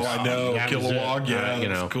trailer. Oh, I know. Kilowog,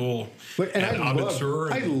 that's cool. Look, and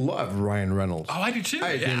I love Ryan Reynolds. Oh, I do too.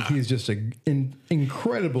 I think he's just an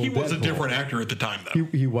incredible. He was Deadpool. a different actor at the time, though.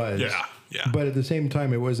 He was. Yeah. But at the same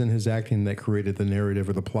time, it wasn't his acting that created the narrative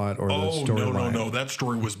or the plot or the storyline. No. That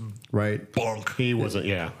story was right. Bunk. He wasn't.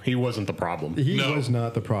 Yeah, he wasn't the problem. He was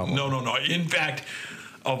not the problem. No. In fact,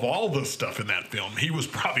 of all the stuff in that film, he was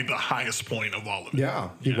probably the highest point of all of it.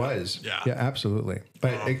 Yeah, he was. Yeah, absolutely.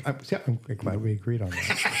 But I'm glad we agreed on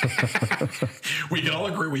that. We can all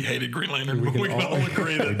agree we hated Green Lantern, but we can all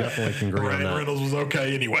agree that we definitely can agree Ryan on that. Reynolds was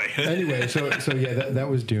okay anyway. So yeah, that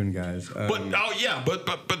was Dune, guys. But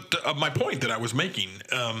my point that I was making,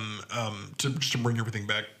 just to bring everything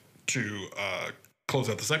back to close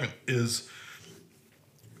out the segment is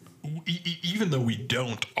even though we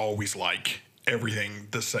don't always like everything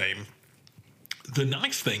the same, the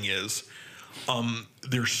nice thing is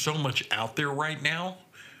there's so much out there right now.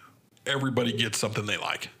 Everybody gets something they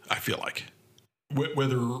like, I feel like.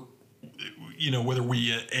 Whether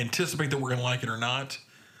we anticipate that we're going to like it or not,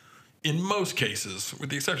 in most cases, with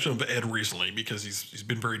the exception of Ed recently, because he's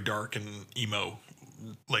been very dark and emo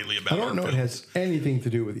lately about. I don't know. Films. It has anything to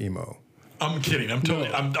do with emo. I'm kidding. I'm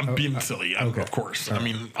totally. I'm being silly. Okay. Of course. Right. I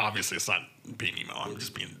mean, obviously, it's not being emo. I'm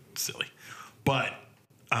just being silly. But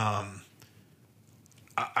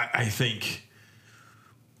I think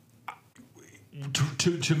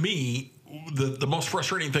to me, the most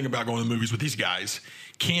frustrating thing about going to the movies with these guys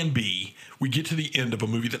can be we get to the end of a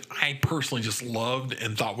movie that I personally just loved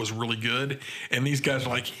and thought was really good, and these guys are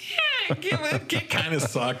like, yeah, it kind of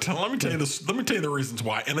sucked. Let me tell you this. Let me tell you the reasons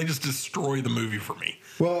why, and they just destroy the movie for me.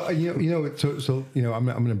 Well, so I'm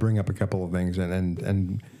going to bring up a couple of things,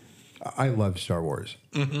 and I love Star Wars,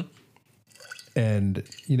 and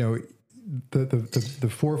the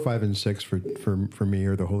 4, 5, and 6 for me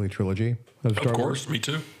are the holy trilogy of Star Wars. Of course, me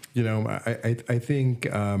too. I think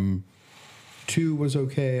 2 was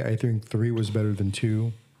okay. I think 3 was better than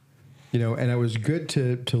 2. And it was good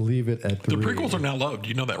to leave it at 3. The prequels are now loved.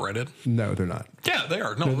 You know that, right, Ed? No, they're not. Yeah, they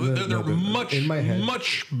are. No, they're much in my head,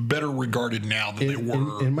 much better regarded now than they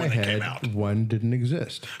were in my when head, they came out. 1 didn't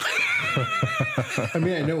exist. I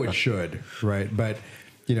mean, I know it should, right? But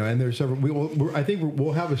and there's several. I think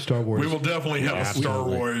we'll have a Star Wars. We will definitely have a Star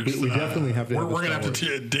Wars. We definitely have to. We're going to have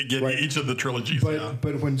to get each of the trilogies.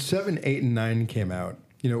 But when 7, 8, and 9 came out,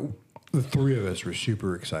 the 3 of us were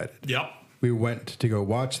super excited. Yep. We went to go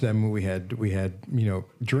watch them. We had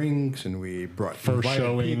drinks, and we brought first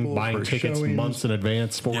showing, buying tickets months in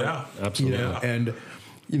advance for it. Absolutely. And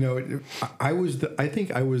I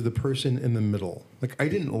think I was the person in the middle. Like, I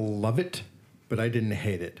didn't love it, but I didn't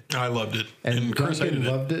hate it. I loved it. And Chris Duncan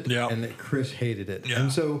loved it, yeah. and Chris hated it. Yeah. And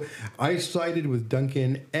so I sided with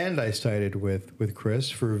Duncan, and I sided with Chris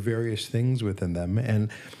for various things within them. And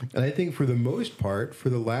I think for the most part, for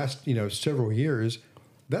the last several years,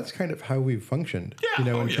 that's kind of how we've functioned. Yeah.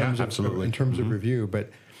 In terms of review. But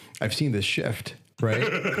I've seen this shift. Right,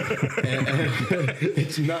 and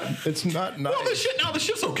it's not nice. Well, the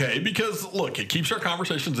shift's okay because look, it keeps our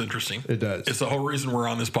conversations interesting. It does. It's the whole reason we're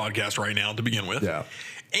on this podcast right now to begin with. Yeah,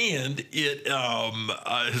 and it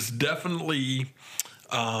has definitely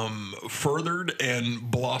furthered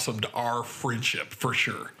and blossomed our friendship for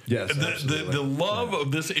sure. Yes, the love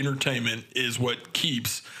of this entertainment is what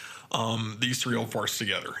keeps these 3 old farts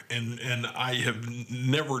together, and I have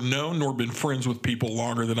never known nor been friends with people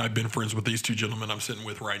longer than I've been friends with these 2 gentlemen I'm sitting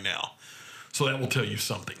with right now. So that will tell you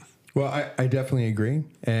something. Well, I definitely agree.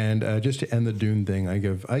 And just to end the Dune thing, I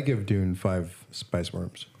give Dune 5 spice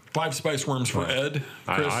worms. 5 spice worms for Ed.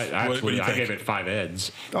 Chris, I gave it 5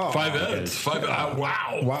 Eds. Oh, 5 Eds. 5.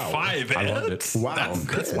 Wow. 5 Eds. I loved it. Wow.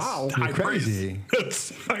 That's high crazy.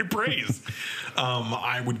 That's high praise.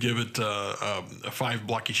 I would give it 5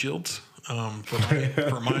 blocky shields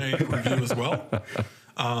for my review as well.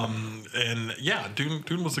 And yeah,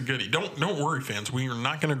 Dune was a goodie. Don't worry, fans. We are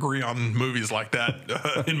not going to agree on movies like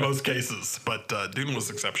that in most cases, but Dune was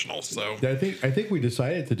exceptional. So yeah, I think we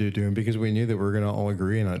decided to do Dune because we knew that we were going to all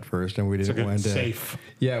agree on it first, and we didn't want to. Safe.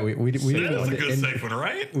 Yeah, we didn't want to. Safe one,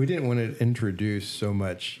 right? We didn't want to introduce so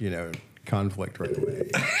much, conflict right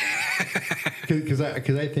away. Because I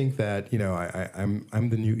think that I'm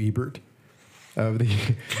the new Ebert of the.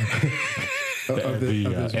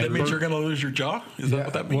 That means you're going to lose your jaw? Is that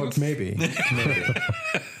what that means? Well, maybe.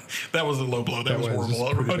 That was a low blow. That was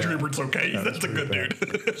horrible. Roger Ebert's okay. That's a good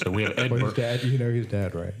dude. So we have Ed Burke. His dad, his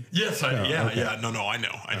dad, right? Yes, I know. I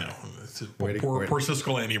know. Poor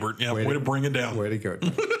Siskel and Ebert. Yeah, way to bring it down. Way to go.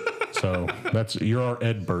 So you're our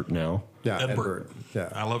Ed Burt now. Yeah, Ed Burt. Yeah.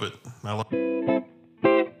 I love it.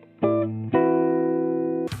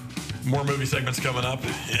 More movie segments coming up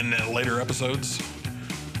in later episodes.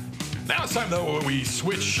 Now it's time, though, we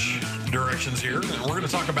switch directions here, and we're going to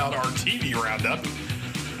talk about our TV roundup.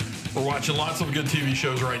 We're watching lots of good TV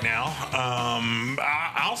shows right now.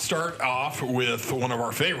 I'll start off with one of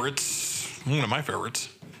my favorites,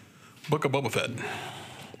 Book of Boba Fett.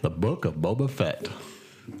 The Book of Boba Fett.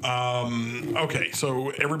 Okay, so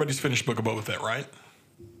everybody's finished Book of Boba Fett, right?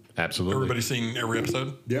 Absolutely. Everybody's seen every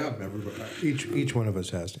episode? Yeah, everybody. Each one of us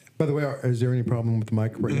has. By the way, is there any problem with the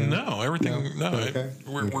mic right now? No, everything. No, okay.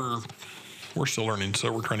 We're still learning,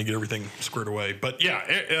 so we're trying to get everything squared away. But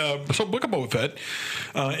yeah, so Book of Boba Fett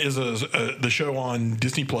is the show on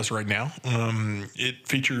Disney Plus right now. It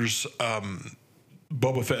features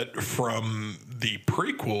Boba Fett from the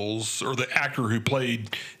prequels, or the actor who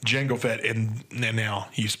played Jango Fett, and now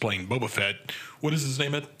he's playing Boba Fett. What is his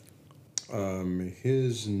name?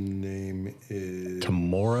 His name is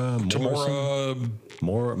Tamora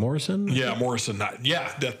Morrison. Yeah, Morrison.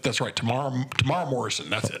 That's right. Tamara Morrison.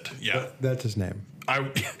 That's it. Yeah, that's his name.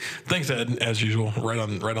 Thanks, Ed. As usual, right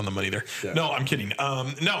on the money there. Yeah. No, I'm kidding.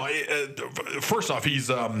 First off, he's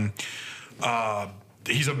of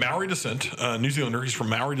Maori descent, New Zealander. He's from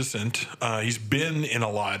Maori descent. He's been in a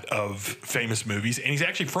lot of famous movies, and he's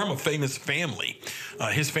actually from a famous family.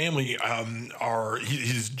 His family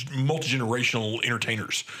he's multi-generational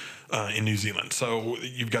entertainers in New Zealand. So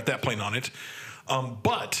you've got that playing on it.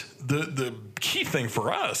 But the key thing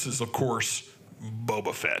for us is, of course,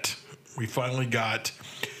 Boba Fett. We finally got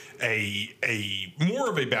a more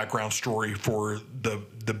of a background story for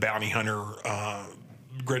the bounty hunter,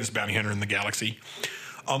 greatest bounty hunter in the galaxy.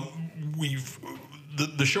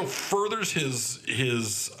 The show furthers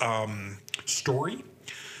his story,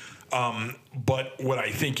 but what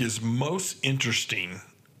I think is most interesting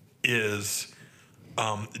is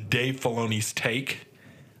Dave Filoni's take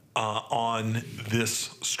on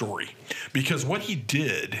this story, because what he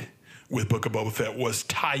did with Book of Boba Fett was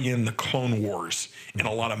tie in the Clone Wars in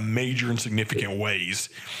a lot of major and significant ways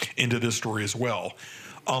into this story as well.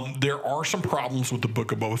 There are some problems with the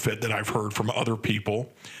Book of Boba Fett that I've heard from other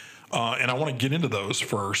people, and I want to get into those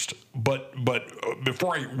first. But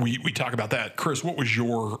before we talk about that, Chris, what was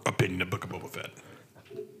your opinion of Book of Boba Fett?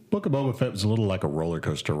 Book of Boba Fett was a little like a roller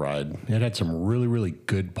coaster ride. It had some really, really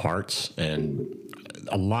good parts, and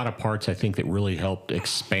a lot of parts I think that really helped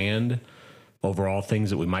expand overall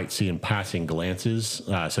things that we might see in passing glances,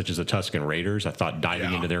 such as the Tusken Raiders. I thought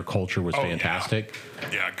diving into their culture was fantastic.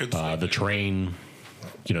 Yeah, good. The train,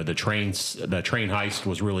 the train heist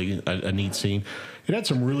was really a neat scene. It had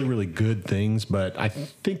some really, really good things, but I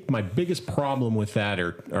think my biggest problem with that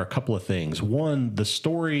are a couple of things. One, the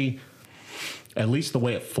story, at least the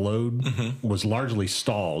way it flowed, was largely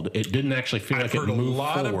stalled. It didn't actually feel like it moved forward. A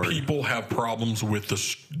lot of people have problems with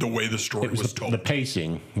the way the story was told. The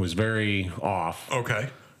pacing was very off. Okay.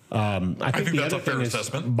 I think that's a fair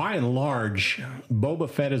assessment. By and large, Boba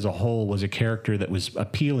Fett as a whole was a character that was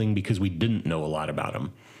appealing because we didn't know a lot about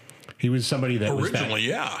him. He was somebody that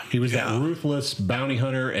he was that ruthless bounty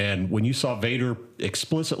hunter, and when you saw Vader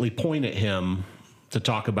explicitly point at him to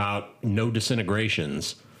talk about no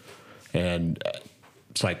disintegrations, and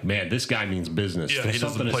it's like, man, this guy means business. Yeah,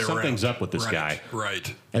 something's up with this guy.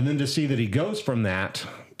 Right. And then to see that he goes from that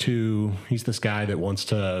to, he's this guy that wants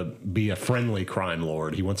to be a friendly crime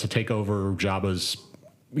lord. He wants to take over Jabba's,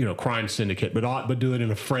 crime syndicate, but do it in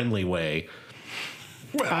a friendly way.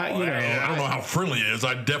 Well, I don't know how friendly it is.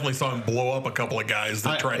 I definitely saw him blow up a couple of guys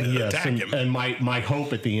that tried to attack him. And my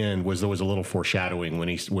hope at the end was there was a little foreshadowing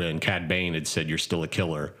when Cad Bane had said, "You're still a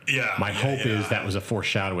killer." Yeah. My hope is that was a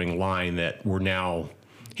foreshadowing line that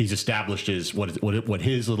he's established as what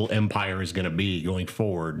his little empire is going to be going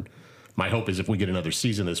forward. My hope is if we get another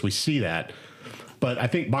season of this, we see that. But I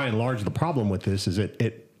think by and large the problem with this is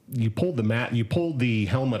you pulled the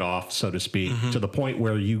helmet off, so to speak, to the point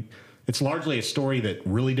where it's largely a story that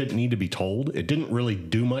really didn't need to be told. It didn't really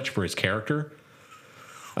do much for his character.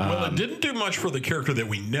 Well, it didn't do much for the character that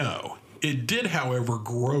we know. It did, however,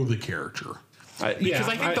 grow the character. Because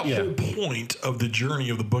I think the whole point of the journey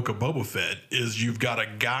of the Book of Boba Fett is you've got a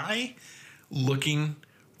guy looking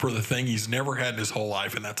for the thing he's never had in his whole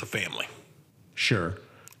life, and that's a family. Sure.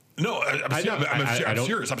 No, I'm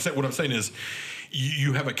serious. What I'm saying is,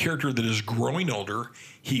 you have a character that is growing older.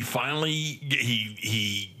 He finally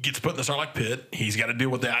he gets put in the Sarlacc pit. He's got to deal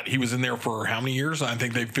with that. He was in there for how many years? I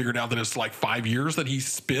think they figured out that it's like 5 years that he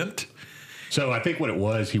spent. So I think what it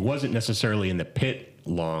was, he wasn't necessarily in the pit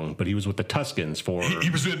long, but he was with the Tuskens for. He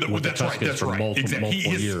was in that's right. Exactly. He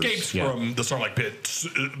escapes years. from the Sarlacc pit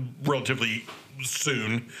relatively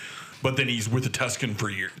soon, but then he's with the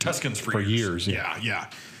Tuskens for years. Yeah.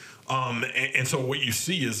 And so what you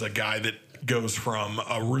see is a guy that goes from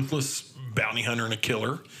a ruthless bounty hunter and a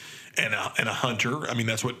killer and a hunter. I mean,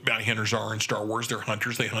 that's what bounty hunters are in Star Wars. They're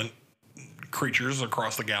hunters. They hunt creatures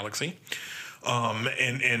across the galaxy.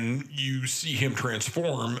 And you see him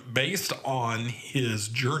transform based on his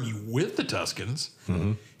journey with the Tuskens,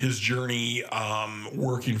 his journey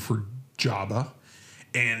working for Jabba,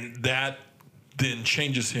 and that then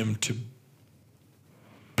changes him to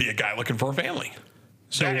be a guy looking for a family.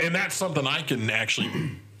 And that's something I can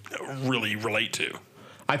actually really relate to.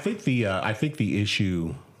 I think the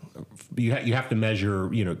issue you have to measure.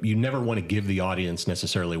 You never want to give the audience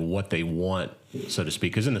necessarily what they want, so to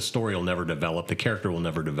speak, because then the story will never develop, the character will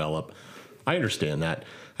never develop. I understand that.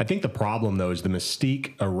 I think the problem, though, is the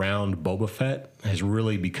mystique around Boba Fett has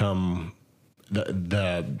really become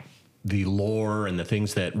the lore and the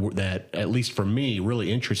things that at least for me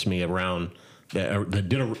really interest me around that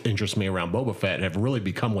did interest me around Boba Fett have really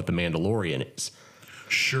become what the Mandalorian is.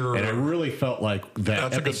 Sure. And I really felt like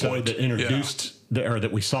that episode that introduced or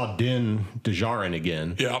that we saw Din Djarin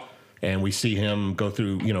again. Yeah. And we see him go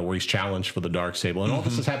through, where he's challenged for the Darksaber, and all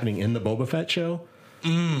this is happening in the Boba Fett show.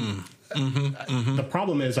 The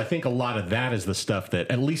problem is, I think a lot of that is the stuff that,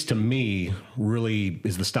 at least to me, really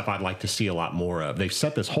is the stuff I'd like to see a lot more of. They've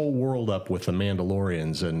set this whole world up with the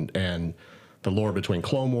Mandalorians and the lore between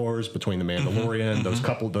Clone Wars, between the Mandalorian,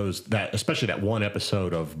 especially that one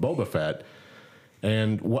episode of Boba Fett.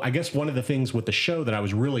 And I guess one of the things with the show that I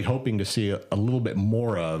was really hoping to see a little bit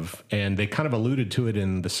more of, and they kind of alluded to it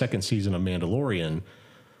in the second season of Mandalorian,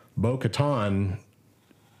 Bo-Katan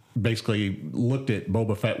basically looked at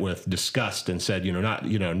Boba Fett with disgust and said, not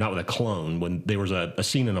with a clone, when there was a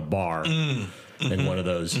scene in a bar in one of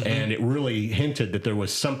those. And it really hinted that there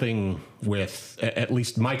was something with, at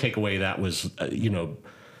least my takeaway, that was, the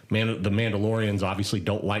Mandalorians obviously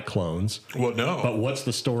don't like clones. Well, no. But what's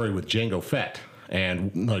the story with Jango Fett?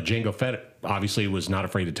 And Jango Fett obviously was not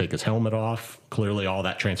afraid to take his helmet off. Clearly, all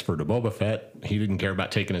that transferred to Boba Fett. He didn't care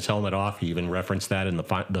about taking his helmet off. He even referenced that in the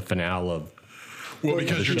finale of. Well,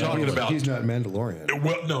 because you're talking about... He's not Mandalorian.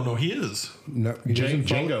 Well, no, he is. No,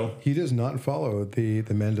 Jango. He does not follow the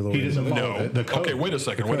Mandalorian. He doesn't follow the code. Okay, wait a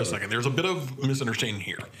second. There's a bit of misunderstanding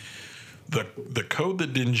here. The code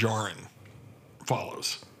that Din Djarin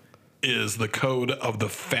follows is the code of the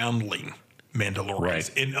foundling Mandalorians.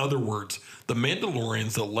 Right. In other words, the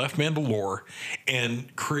Mandalorians that left Mandalore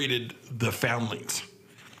and created the foundlings.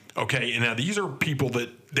 Okay, and now these are people that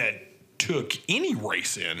took any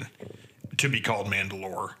race in to be called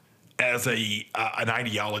Mandalore as an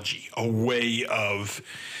ideology, a way of,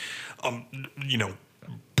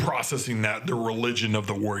 processing the religion of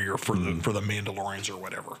the warrior for the Mandalorians or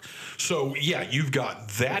whatever. So yeah, you've got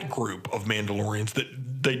that group of Mandalorians that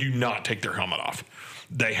they do not take their helmet off.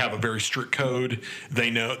 They have a very strict code. They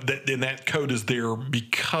know that, and that code is there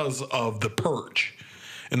because of the Purge.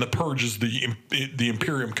 And the Purge is the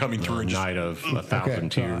Imperium coming through and night of 1,000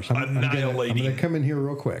 tears. Annihilating. I'm going to come in here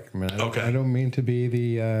real quick. I don't mean to be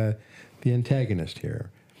the antagonist here.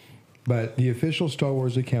 But the official Star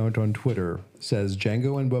Wars account on Twitter says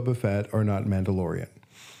Jango and Boba Fett are not Mandalorian.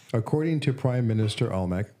 According to Prime Minister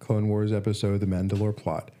Almec, Clone Wars episode The Mandalore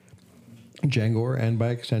Plot, Jango and by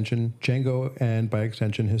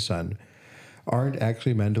extension his son aren't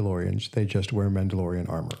actually Mandalorians. They just wear Mandalorian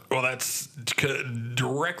armor. Well, that's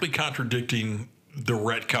directly contradicting the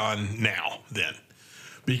retcon now, then.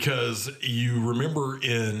 Because you remember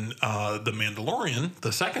in The Mandalorian,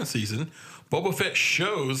 the second season, Boba Fett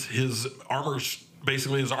shows his armor's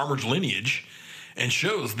lineage, and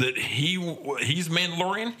shows that he's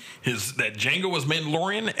Mandalorian, that Jango was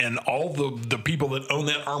Mandalorian, and all the people that own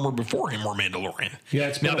that armor before him were Mandalorian. Yeah,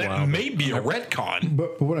 it's been now a that while, may be a retcon.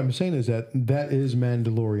 But what I'm saying is that is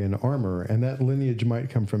Mandalorian armor, and that lineage might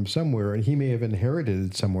come from somewhere, and he may have inherited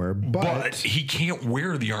it somewhere. But he can't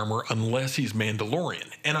wear the armor unless he's Mandalorian.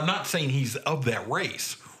 And I'm not saying he's of that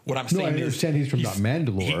race. What I'm saying I understand he's from not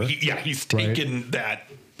Mandalore. He's taken that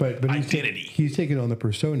but identity. He's taken on the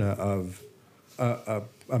persona of a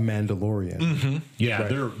Mandalorian. Mm-hmm. Yeah,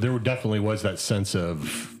 right. There definitely was that sense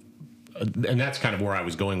of, and that's kind of where I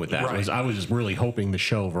was going with that. Right. I was really hoping the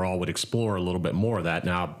show overall would explore a little bit more of that.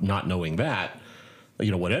 Now, not knowing that,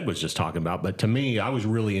 what Ed was just talking about, but to me, I was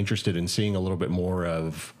really interested in seeing a little bit more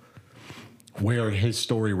of where his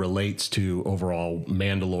story relates to overall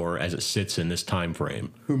Mandalore as it sits in this time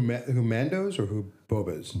frame. Who Mandos or who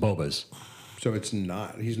Bobas? Bobas. So it's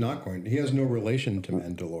not. He's not going. He has no relation to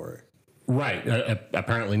Mandalore. Right.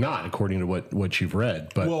 Apparently not, according to what you've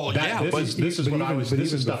read. But this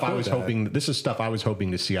is stuff I was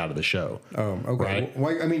hoping to see out of the show. Oh, okay. Right?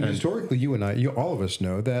 Well, historically, you and I, all of us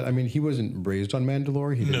know that. He wasn't raised on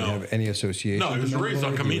Mandalore. He didn't have any association. No, he was raised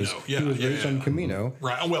on Kamino. He was raised on Kamino.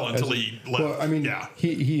 Right. Well, until he left.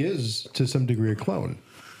 He is to some degree a clone.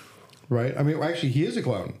 Right. Actually, he is a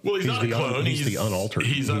clone. Well, he's not a clone. He's the unaltered.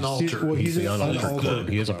 He's unaltered. He's the unaltered clone.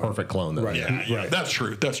 He is a perfect clone, though. Right. Yeah. That's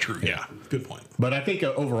true. Yeah. Good point. But I think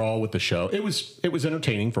overall with the show, it was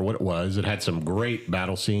entertaining for what it was. It had some great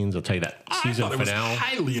battle scenes. I'll tell you that season finale. It was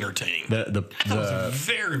highly entertaining. That was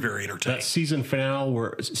very, very entertaining. That season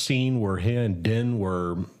finale scene where he and Din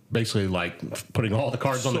were basically like putting all the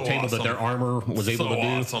cards on the table that their armor was able to do,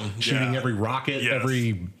 awesome. Shooting every rocket,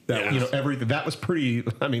 everything. That was pretty.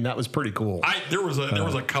 That was pretty cool. There was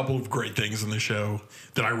a couple of great things in the show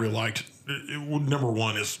that I really liked. number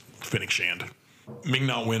one is Fennec Shand.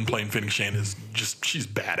 Ming-Na Wen playing Fennec Shand is she's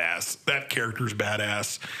badass. That character's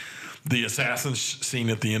badass. The assassin scene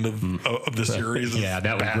at the end of the series is that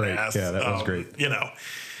was badass. great. Yeah, that was great. You know,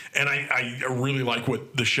 and I really like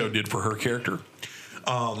what the show did for her character.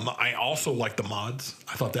 I also like the mods.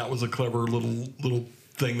 I thought that was a clever little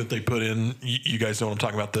thing that they put in. You guys know what I'm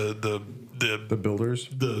talking about. The builders.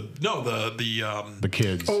 The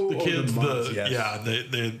kids. The kids. the mods, yes. Yeah.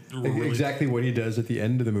 They were really, exactly what he does at the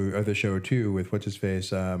end of the movie, of the show too, with what's his face,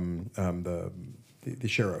 the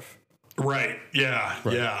sheriff. Right. Yeah.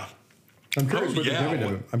 Right. Yeah. I'm curious what they gave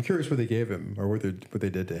him. I'm curious what they gave him, or what they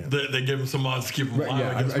did to him. They gave him some mods to keep him alive.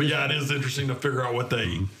 Yeah, I guess. But it is interesting to figure out what they.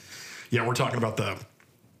 Mm-hmm. Yeah, we're talking about the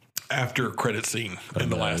after credit scene in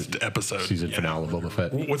the last episode, season finale of Boba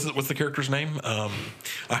Fett. What's the character's name?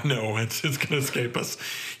 I know it's going to escape us.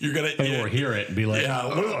 You're gonna or hear it and be like,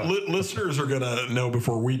 listeners are gonna know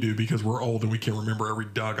before we do because we're old and we can't remember every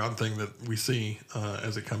doggone thing that we see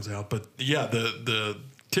as it comes out. But yeah, the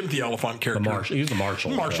Timothy Oliphant character, he's the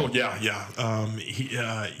marshal. Yeah.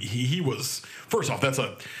 He was, first off, that's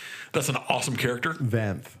an awesome character.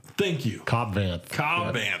 Vanth. Thank you, Cobb Vanth.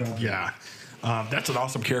 Vanth. Yeah. That's an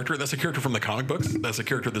awesome character. That's a character from the comic books. That's a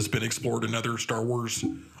character that's been explored in other Star Wars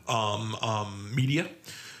media.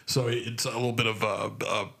 So it's a little bit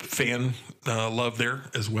of fan love there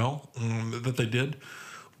as well that they did.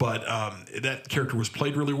 But that character was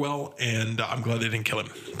played really well, and I'm glad they didn't kill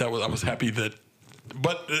him. I was happy that.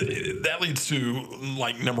 But that leads to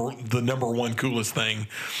like the number one coolest thing,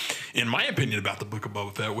 in my opinion, about the Book of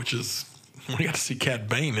Boba Fett, which is we got to see Cad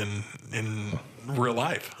Bane in real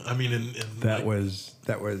life. I mean, that was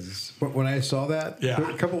when I saw that.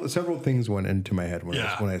 Yeah. Several things went into my head when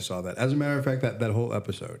I saw that. As a matter of fact, that whole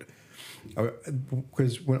episode,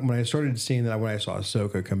 because when I started seeing that, when I saw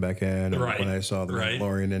Ahsoka come back in, and when I saw the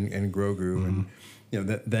Mandalorian and Grogu,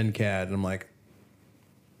 and then Cad, and I'm like,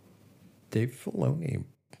 Dave Filoni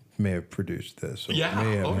may have produced this. Or may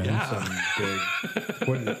have some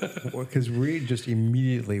big. Because Reed just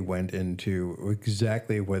immediately went into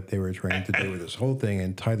exactly what they were trying to do with this whole thing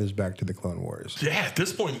and tie this back to the Clone Wars. Yeah, at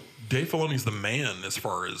this point, Dave Filoni's the man as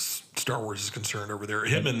far as Star Wars is concerned over there.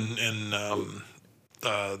 Him and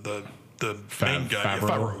the main guy,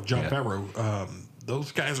 Favreau, Jon Favreau.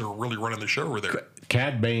 Those guys are really running the show over there.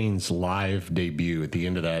 Cad Bane's live debut at the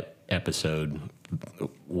end of that episode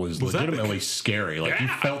was legitimately scary. Like you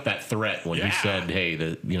felt that threat when he said,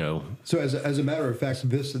 "Hey, So as a matter of fact,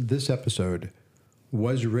 this episode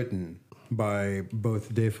was written by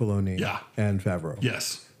both Dave Filoni and Favreau.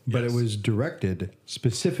 Yes, but it was directed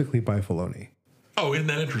specifically by Filoni. Oh, isn't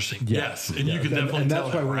that interesting? Yes, and you could definitely and tell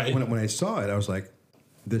that's why right? when I saw it, I was like,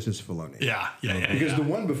 this is Filoni. Yeah. Because the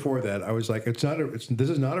one before that, I was like, this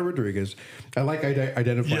is not a Rodriguez. I like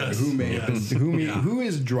identifying who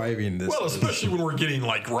is driving this. Well, especially when we're getting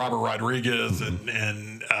like Robert Rodriguez and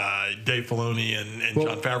Dave Filoni and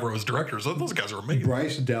Jon Favreau as directors. Those guys are amazing.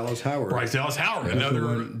 Bryce Dallas Howard,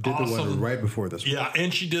 another did the one right before this one. Yeah,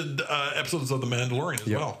 and she did episodes of The Mandalorian as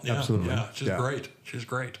well. Yeah, absolutely. Yeah, she's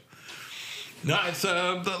great. No, it's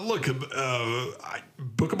look.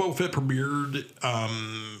 Book of Boba Fett premiered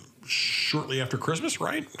shortly after Christmas,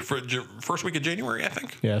 right? For first week of January, I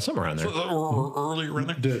think. Yeah, somewhere around there, or earlier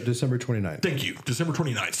around there. December 29th. Thank you, December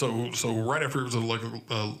 29th. So right after, it was a little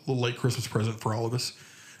late Christmas present for all of us.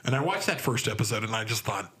 And I watched that first episode, and I just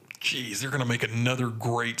thought, geez, they're going to make another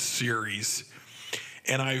great series.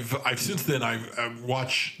 And I've since then I've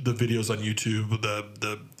watched the videos on YouTube,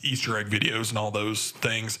 the Easter egg videos and all those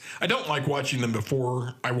things. I don't like watching them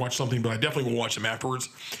before I watch something, but I definitely will watch them afterwards.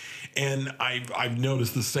 And I've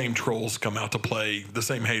noticed the same trolls come out to play, the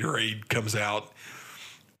same haterade comes out.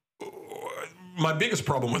 My biggest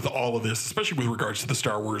problem with all of this, especially with regards to the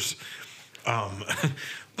Star Wars,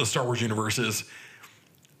 the Star Wars universe, is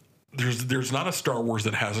there's not a Star Wars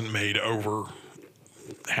that hasn't made over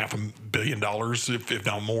 $500 million, if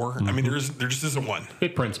not more. I mean, there just isn't one.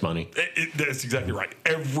 It prints money. That's exactly right.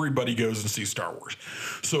 Everybody goes and sees Star Wars.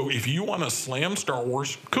 So if you want to slam Star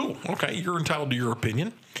Wars, cool. Okay, you're entitled to your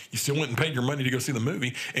opinion. You still went and paid your money to go see the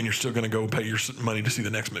movie, and you're still going to go pay your money to see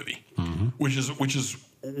the next movie, which is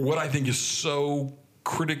what I think is so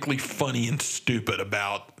critically funny and stupid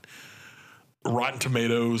about Rotten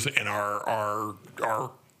Tomatoes and our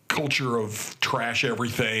culture of trash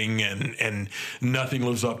everything and nothing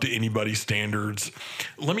lives up to anybody's standards.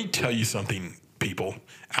 Let me tell you something, people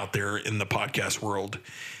out there in the podcast world,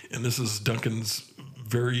 and this is Duncan's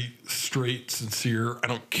very straight, sincere, I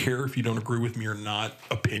don't care if you don't agree with me or not,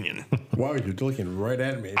 opinion. Wow, you're looking right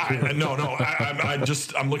at me.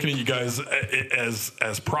 I'm looking at you guys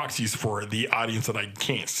as proxies for the audience that I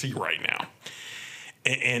can't see right now.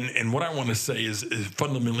 And what I want to say is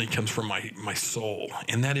fundamentally comes from my soul,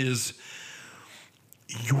 and that is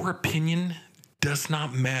your opinion does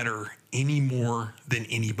not matter any more than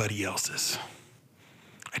anybody else's.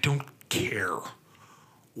 I don't care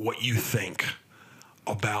what you think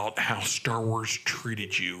about how Star Wars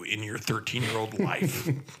treated you in your 13-year-old life.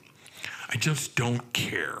 I just don't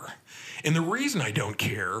care. And the reason I don't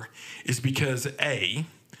care is because, A,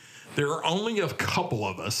 there are only a couple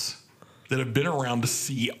of us that have been around to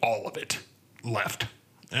see all of it left.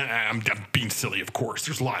 I'm being silly, of course.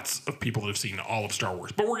 There's lots of people that have seen all of Star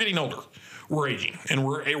Wars, but we're getting older. We're aging, and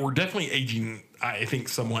we're definitely aging, I think,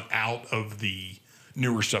 somewhat out of the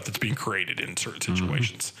newer stuff that's being created in certain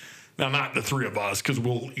situations. Now, not the three of us, because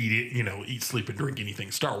we'll eat, sleep, and drink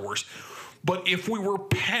anything Star Wars. But if we were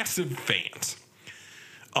passive fans,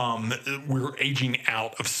 we're aging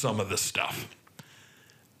out of some of this stuff.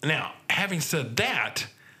 Now, having said that,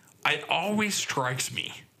 it always strikes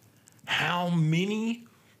me how many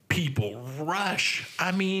people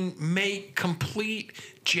make complete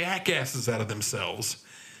jackasses out of themselves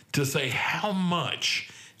to say how much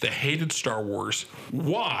they hated Star Wars,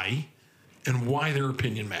 why, and why their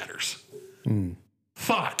opinion matters.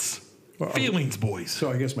 Thoughts, feelings, boys.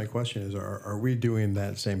 So I guess my question is, are we doing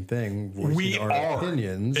that same thing? We our are.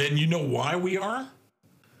 Opinions? And you know why we are?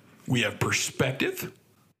 We have perspective.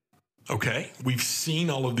 Okay? We've seen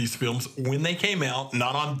all of these films when they came out,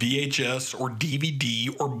 not on VHS or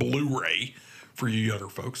DVD or Blu-ray for you younger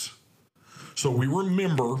folks. So we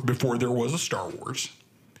remember before there was a Star Wars.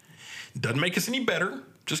 Doesn't make us any better.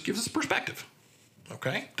 Just gives us perspective.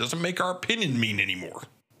 Okay? Doesn't make our opinion mean anymore.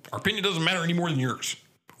 Our opinion doesn't matter any more than yours.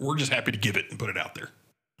 We're just happy to give it and put it out there.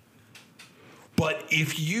 But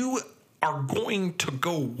if you are going to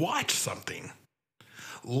go watch something,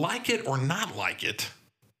 like it or not like it,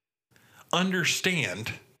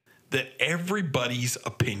 understand that everybody's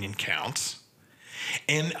opinion counts.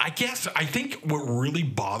 And I think what really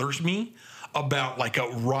bothers me about like a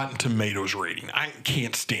Rotten Tomatoes rating, I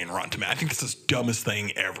can't stand Rotten Tomatoes. I think it's the dumbest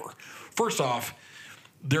thing ever. First off,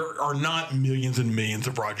 there are not millions and millions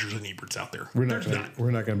of Rodgers and Eberts out there. We're not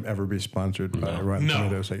going to ever be sponsored by Rotten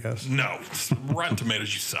Tomatoes, I guess. No, Rotten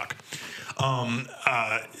Tomatoes, you suck. All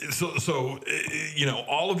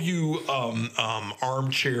of you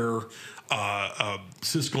armchair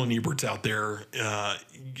Siskel and Eberts out there,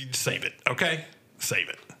 save it, okay? Save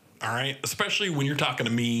it, all right? Especially when you're talking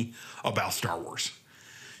to me about Star Wars.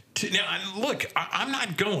 Now, look, I'm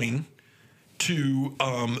not going to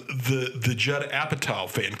the Judd Apatow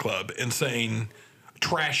fan club and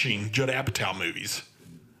trashing Judd Apatow movies.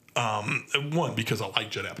 One, because I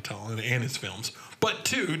like Judd Apatow and his films, but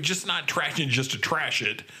two, just not trashing just to trash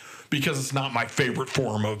it because it's not my favorite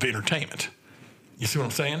form of entertainment. You see what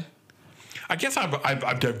I'm saying? I guess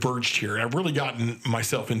I've diverged here, and I've really gotten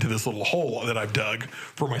myself into this little hole that I've dug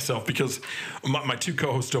for myself because my two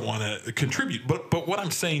co-hosts don't want to contribute. But what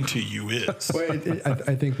I'm saying to you is, well,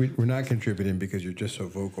 I think we're not contributing because you're just so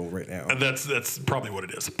vocal right now. That's probably what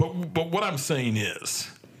it is. But what I'm saying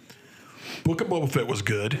is, Book of Boba Fett was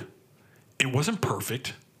good. It wasn't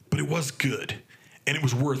perfect, but it was good, and it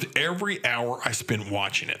was worth every hour I spent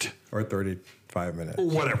watching it. Or 35 minutes.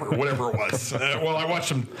 Whatever it was. Well, I watched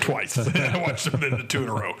them twice. I watched them the two in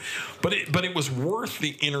a row. But it was worth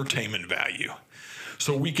the entertainment value.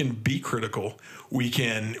 So we can be critical. We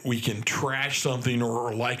can trash something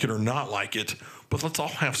or like it or not like it. But let's all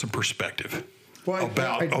have some perspective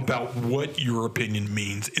about what your opinion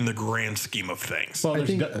means in the grand scheme of things. Well,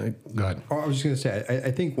 go ahead. I was just going to say,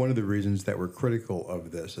 I think one of the reasons that we're critical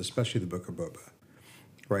of this, especially the Book of Boba,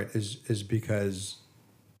 right, is because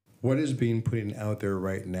what is being put out there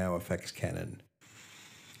right now affects canon,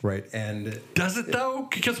 right? And does it though?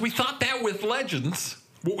 Because we thought that with Legends,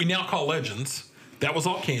 what we now call Legends, that was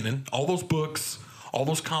all canon. All those books, all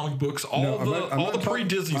those comic books, all the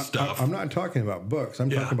pre-Disney stuff. I'm not talking about books. I'm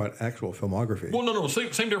talking about actual filmography. Well, no,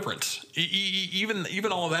 same difference.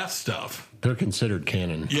 Even all of that stuff. They're considered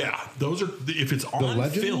canon. Yeah, those are if it's on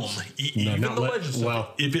film. Even the Legends.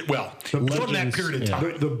 From that period of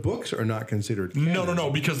time. The books are not considered canon. No,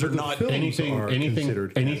 because they're not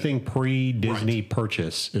anything pre-Disney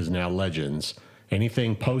purchase is now Legends.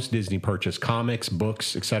 Anything post-Disney purchase, comics,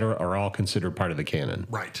 books, etc., are all considered part of the canon.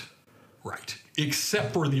 Right.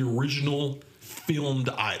 Except for the original filmed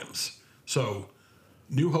items. So,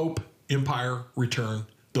 New Hope, Empire, Return,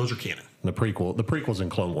 Those are canon. The prequels in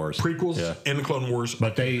Clone Wars. Prequels in the Clone Wars.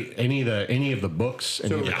 But any of the books,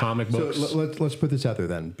 any of the comic books. So let's put this out there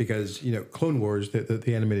then, because Clone Wars,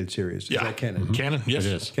 the animated series, is that canon? Mm-hmm. Canon, yes.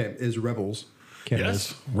 It is. Okay, is Rebels canon?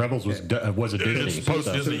 Yes. Rebels was a Disney. It's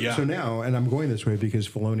post-Disney, yeah. So now, and I'm going this way because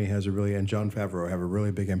Filoni has and Jon Favreau have a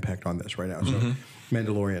really big impact on this right now. So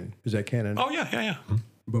Mandalorian, is that canon? Oh, yeah.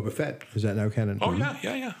 Boba Fett, is that now canon? Oh,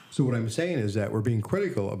 yeah. So what I'm saying is that we're being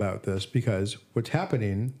critical about this because what's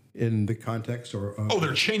happening in the context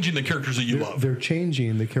they're changing the characters that you love. They're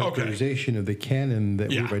changing the characterization of the canon that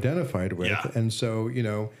we've identified with. Yeah. And so,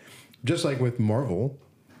 just like with Marvel,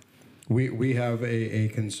 we have a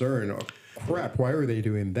concern. Oh, crap, why are they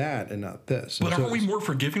doing that and not this? But and aren't we more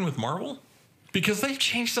forgiving with Marvel? Because they've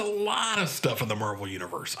changed a lot of stuff in the Marvel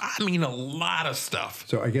Universe. I mean, a lot of stuff.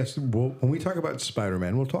 So I guess when we talk about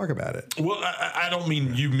Spider-Man, we'll talk about it. Well, I don't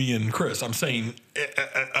mean you, me, and Chris. I'm saying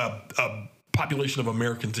a population of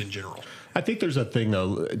Americans in general. I think there's a thing,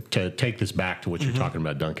 though, to take this back to what you're talking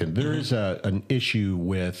about, Duncan. There is an issue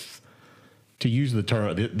with, to use the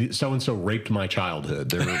term, so-and-so raped my childhood.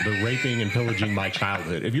 They're raping and pillaging my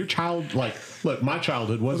childhood. If your child, look, my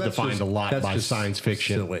childhood was defined a lot by science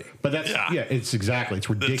fiction. Silly. But it's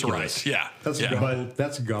ridiculous. That's right.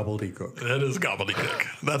 That's gobbledygook. That is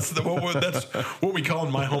gobbledygook. That's what we call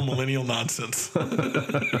in my home millennial nonsense.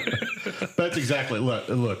 That's exactly.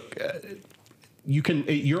 Look.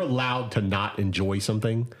 You're allowed to not enjoy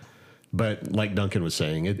something. But like Duncan was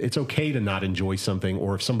saying, it's okay to not enjoy something,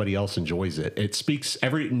 or if somebody else enjoys it,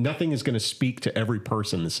 nothing is going to speak to every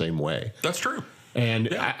person the same way. That's true.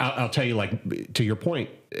 And I'll tell you, to your point,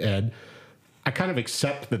 Ed, I kind of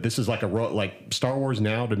accept that this is like Star Wars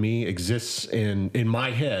now to me exists in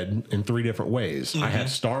my head in three different ways. I have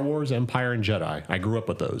Star Wars, Empire, and Jedi. I grew up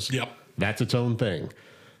with those. Yep. That's its own thing.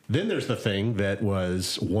 Then there's the thing that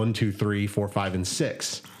was 1, 2, 3, 4, 5, and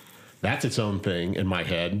 6. That's its own thing in my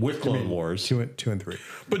head with Clone Wars. 2 and 3.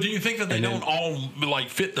 But do you think that they don't all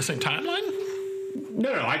fit the same timeline?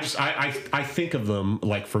 No. I think of them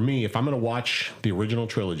for me. If I'm going to watch the original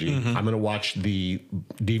trilogy, I'm going to watch the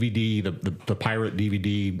DVD, the pirate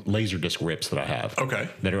DVD Laserdisc rips that I have. Okay.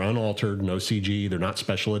 That are unaltered, no CG. They're not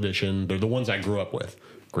special edition. They're the ones I grew up with.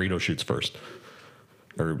 Greedo shoots first.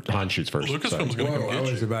 Or Han shoots first. Lucasfilm's going to come get you. I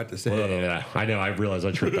was about to say. Yeah, I know. I realized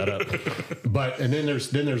I tripped that up. And then there's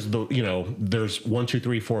the there's 1, 2,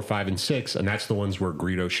 3, 4, 5, and 6, and that's the ones where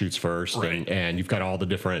Greedo shoots first, right. and you've got all the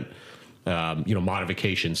different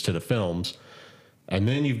modifications to the films, and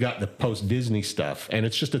then you've got the post Disney stuff, and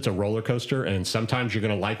it's a roller coaster, and sometimes you're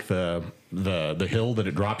going to like the hill that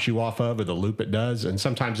it drops you off of, or the loop it does, and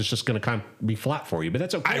sometimes it's just going to kind of be flat for you, but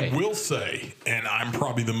that's okay. I will say, and I'm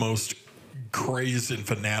probably the most crazed and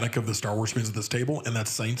fanatic of the Star Wars fans at this table, and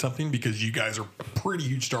that's saying something because you guys are pretty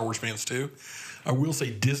huge Star Wars fans too. I will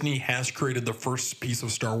say Disney has created the first piece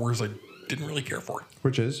of Star Wars I didn't really care for.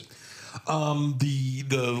 Which is?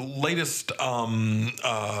 The latest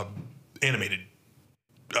animated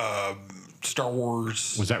Star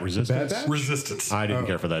Wars. Was that Resistance? Bad Batch? Resistance. I didn't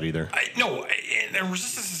care for that either. And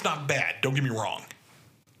Resistance is not bad. Don't get me wrong.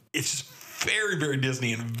 It's just very, very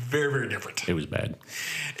Disney and very, very different. It was bad.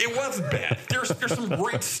 It wasn't bad. There's some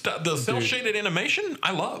great stuff. The cell shaded animation,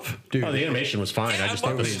 I love. Dude, the animation was fine. Yeah, I just I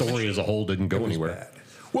think love the the story as a whole didn't go anywhere. bad.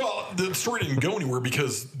 Well, the story didn't go anywhere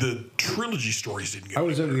because the trilogy stories didn't go I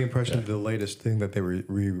was under the impression that the latest thing that they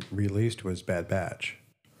released was Bad Batch.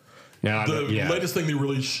 Now, the latest thing they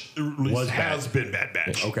released has been Bad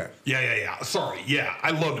Batch. Okay. Yeah. Sorry. Yeah, I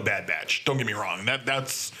loved Bad Batch. Don't get me wrong.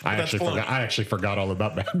 That's I Filoni. actually forgot all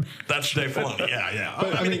about that. That's Dave Filoni. Yeah.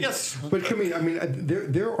 But I guess. But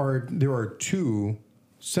there are two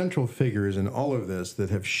central figures in all of this that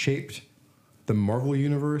have shaped the Marvel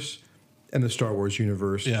universe and the Star Wars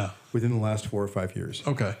universe within the last 4 or 5 years.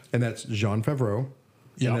 Okay. And that's Jon Favreau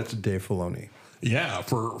and that's Dave Filoni. Yeah, that's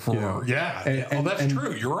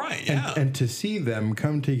true. You're right. Yeah, and to see them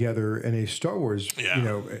come together in a Star Wars,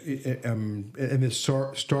 in this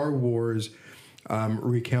Star Wars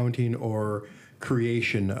recounting or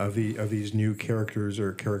creation of these new characters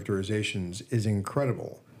or characterizations is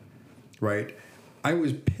incredible, right? I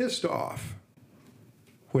was pissed off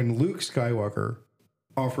when Luke Skywalker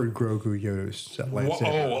offered Grogu Yoda's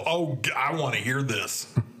lightsaber. I want to hear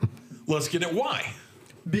this. Let's get it. Why?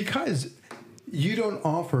 Because you don't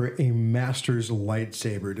offer a master's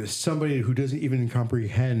lightsaber to somebody who doesn't even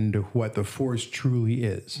comprehend what the Force truly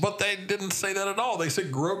is. But they didn't say that at all. They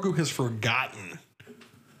said Grogu has forgotten,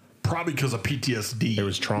 probably because of PTSD. There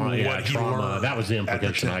was trauma. Yeah, trauma. That was the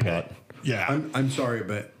implication I got. Yeah, I'm sorry,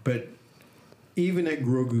 but even at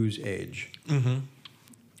Grogu's age,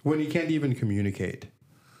 when he can't even communicate,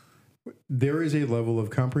 there is a level of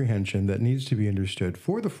comprehension that needs to be understood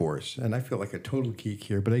for the Force. And I feel like a total geek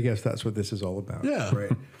here, but I guess that's what this is all about. Yeah.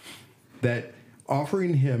 Right. That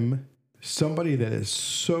offering him somebody that is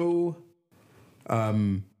so,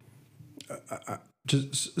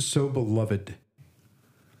 just so beloved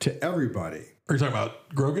to everybody. Are you talking about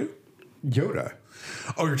Grogu? Yoda.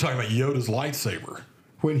 Oh, you're talking about Yoda's lightsaber.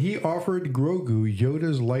 When he offered Grogu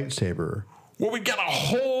Yoda's lightsaber. Well, we got a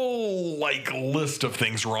whole list of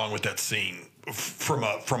things wrong with that scene from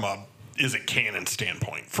a is it canon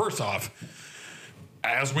standpoint. First off,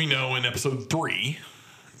 as we know in episode 3,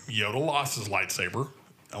 Yoda lost his lightsaber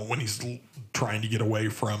when he's trying to get away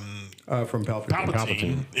from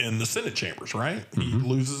Palpatine in the Senate chambers, right? Mm-hmm. He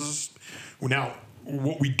loses. Now,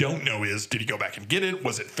 what we don't know is, did he go back and get it?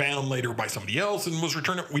 Was it found later by somebody else and was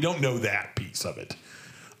returned? We don't know that piece of it.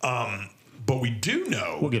 But we do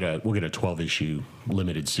know we'll get a 12-issue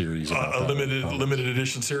limited series, about limited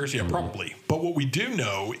edition series, yeah, probably. But what we do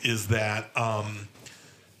know is that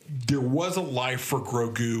there was a life for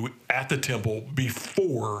Grogu at the temple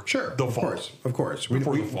before the fall. Of course,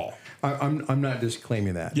 before the fall. I'm not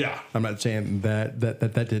disclaiming that. Yeah, I'm not saying that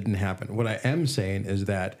didn't happen. What I am saying is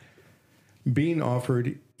that being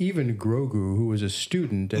offered even Grogu, who was a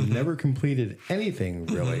student and never completed anything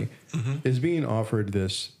really, is being offered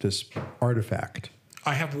this artifact.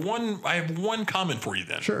 I have one comment for you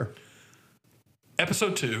then. Sure.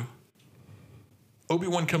 Episode 2,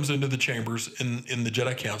 Obi-Wan comes into the chambers in the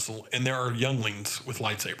Jedi Council, and there are younglings with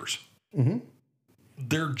lightsabers. Mm-hmm.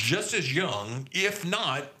 They're just as young, if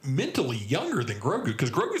not mentally younger than Grogu, because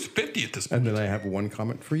Grogu's 50 at this point. And then I have one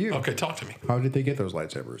comment for you. Okay, talk to me. How did they get those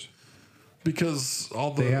lightsabers? Because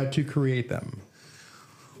they had to create them.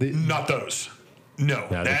 Not those. No,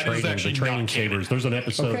 that is actually the training sabers. There's an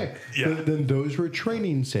episode. Okay, yeah. Then those were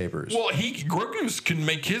training sabers. Well, Grogu's can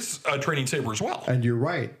make his training saber as well. And you're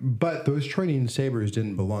right, but those training sabers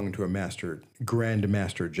didn't belong to a Grand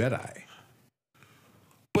Master Jedi.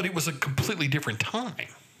 But it was a completely different time.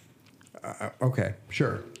 Okay,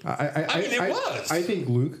 sure. It was. I think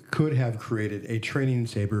Luke could have created a training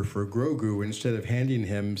saber for Grogu instead of handing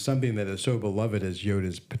him something that is so beloved as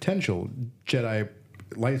Yoda's potential Jedi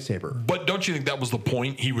lightsaber. But don't you think that was the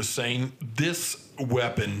point? He was saying this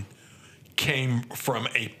weapon came from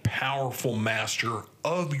a powerful master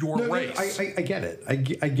of your race. I get it. I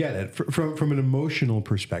get it from an emotional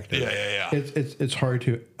perspective. Yeah. It's hard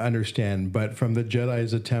to understand, but from the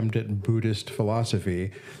Jedi's attempt at Buddhist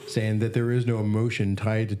philosophy, saying that there is no emotion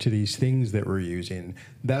tied to these things that we're using,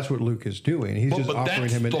 that's what Luke is doing. He's just offering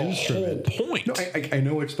him an instrument. Whole point. No, I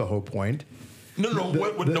know it's the whole point. No.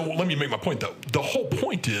 Let me make my point though. The whole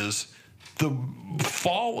point is the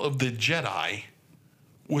fall of the Jedi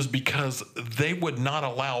was because they would not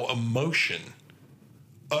allow emotional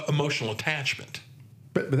attachment.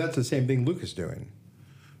 But that's the same thing Luke is doing.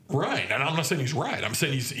 Right, and I'm not saying he's right. I'm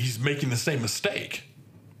saying he's making the same mistake.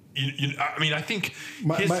 I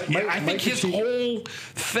think his whole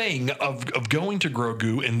thing of going to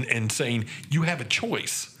Grogu and saying you have a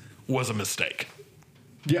choice was a mistake.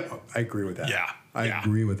 Yeah, I agree with that. Yeah, I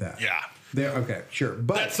agree with that. Yeah. Okay, sure,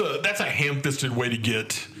 but that's a ham-fisted way to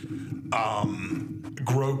get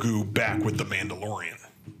Grogu back with the Mandalorian.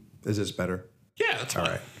 Is this better? Yeah, that's all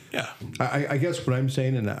right. Yeah, I guess what I'm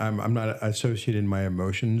saying, and I'm not associating my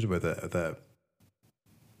emotions with the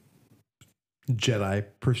Jedi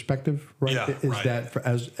perspective, right? Yeah, is that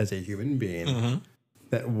as a human being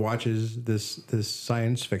that watches this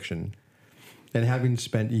science fiction, and having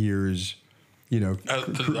spent years.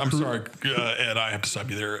 I'm sorry, Ed. I have to stop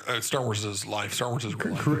you there. Star Wars is life. Star Wars is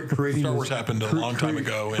real life. Star Wars happened a long time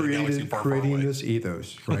ago in a galaxy far, far away. Creating this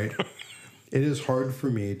ethos, right? It is hard for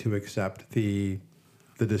me to accept the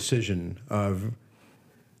decision of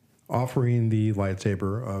offering the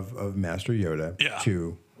lightsaber of Master Yoda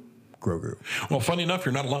to Grogu. Well, funny enough,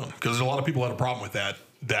 you're not alone because a lot of people had a problem with that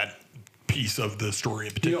piece of the story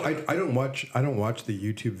in particular. I don't watch the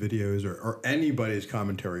YouTube videos or anybody's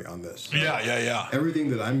commentary on this. Yeah. Everything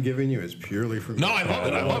that I'm giving you is purely from No, I love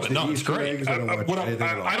it. I love it. No, it's great.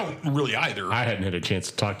 I don't really either. I hadn't had a chance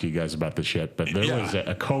to talk to you guys about this yet, but there was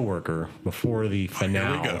a coworker before the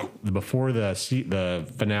finale, before the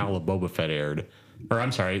finale of Boba Fett aired. Or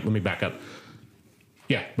I'm sorry, let me back up.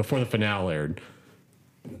 Yeah, before the finale aired,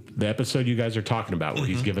 the episode you guys are talking about where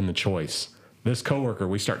he's given the choice. This coworker,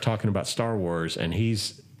 we start talking about Star Wars, and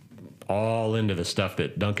he's all into the stuff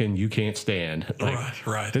that Duncan you can't stand.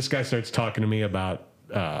 Right. This guy starts talking to me about,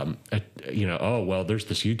 there's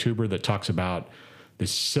this YouTuber that talks about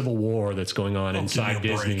this civil war that's going on inside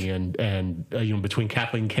Disney and between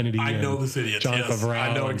Kathleen Kennedy and know this idiot. John Favreau.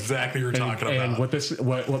 I know exactly what you're talking about.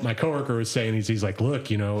 And what my coworker was saying is he's like, look,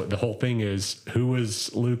 the whole thing is who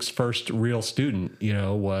was Luke's first real student,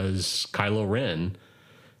 was Kylo Ren.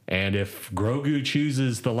 And if Grogu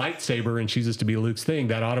chooses the lightsaber and chooses to be Luke's thing,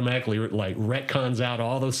 that automatically retcons out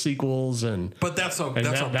all those sequels. But that's a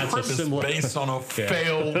premise based on a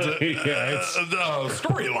failed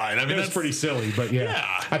storyline. I mean, that's pretty silly. But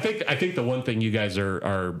yeah. I think the one thing you guys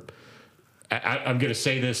are I'm going to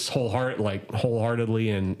say this wholeheartedly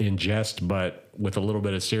in jest, but with a little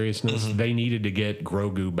bit of seriousness. They needed to get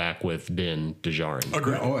Grogu back with Din Djarin.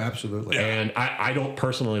 Agreed. Oh, absolutely. Yeah. And I don't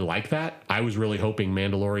personally like that. I was really hoping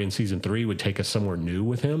Mandalorian season 3 would take us somewhere new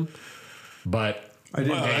with him, but they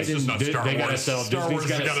got to sell. Star Wars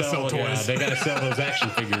got to sell toys. Yeah, they got to sell those action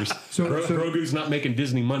figures. Grogu's not making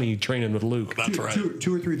Disney money training with Luke. That's right.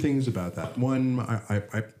 Two or three things about that. One,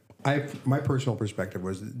 my personal perspective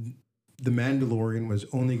was The Mandalorian was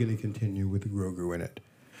only going to continue with Grogu in it.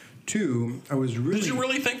 Two, I was really... Did you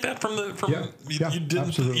really think that from Yeah, you didn't,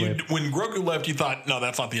 absolutely. When Grogu left, you thought, no,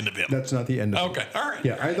 that's not the end of him. That's not the end of it. Okay, all right.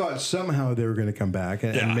 Yeah, I thought somehow they were going to come back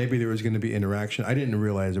and maybe there was going to be interaction. I didn't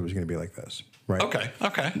realize it was going to be like this. Right?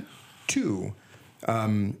 Okay. Two,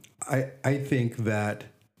 I think that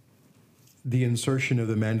the insertion of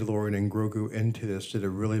the Mandalorian and Grogu into this did a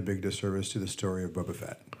really big disservice to the story of Boba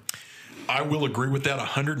Fett. I will agree with that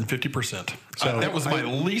 150%. That was my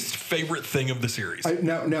least favorite thing of the series.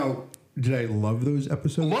 Now, did I love those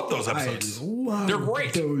episodes? Love those episodes. They're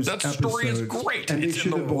great. That story is great. And they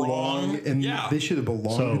should have belonged. They should have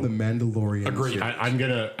belonged to the Mandalorian. Agreed. I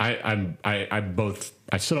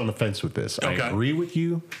sit on the fence with this. Okay. I agree with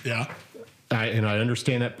you. Yeah. And I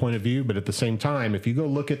understand that point of view, but at the same time, if you go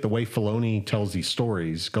look at the way Filoni tells these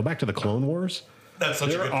stories, go back to the Clone Wars. That's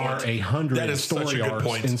such a good point. There are 100 story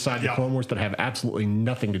arcs inside the Clone Wars that have absolutely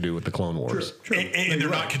nothing to do with the Clone Wars. True. And they're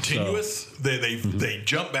not continuous. So, they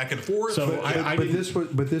jump back and forth. So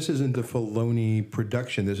but this isn't a Filoni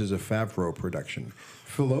production. This is a Favreau production.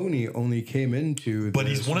 Filoni only came into But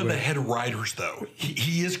he's one of the head writers, though.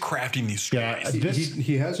 He is crafting these stories. Yeah,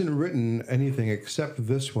 he hasn't written anything except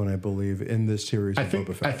this one, I believe, in this series of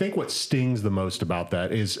Boba Fett. I think what stings the most about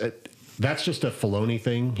that is... that's just a Filoni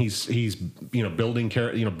thing. He's building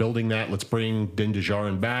that. Let's bring Din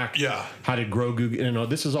Djarin back. Yeah. How did Grogu?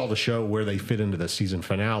 This is all to show where they fit into the season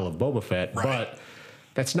finale of Boba Fett. Right. But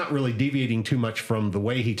that's not really deviating too much from the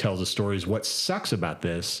way he tells the stories. What sucks about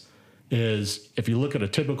this is if you look at a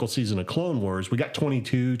typical season of Clone Wars, we got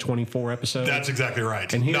 22, 24 episodes. That's exactly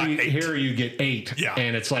right. And here you get 8. Yeah.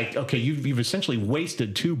 And it's like, okay, you've essentially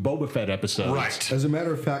wasted 2 Boba Fett episodes. Right. As a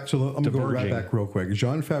matter of fact, so I'm going to go right back real quick.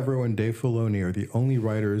 Jon Favreau and Dave Filoni are the only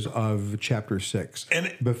writers of Chapter 6.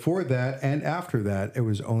 And before that and after that, it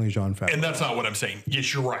was only Jon Favreau. And that's not what I'm saying.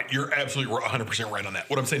 Yes, you're right. You're absolutely 100% right on that.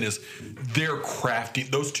 What I'm saying is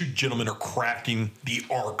those two gentlemen are crafting the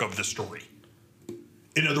arc of the story.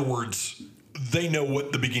 In other words, they know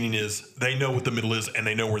what the beginning is, they know what the middle is, and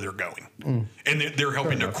they know where they're going. And they're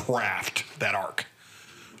helping to craft that arc.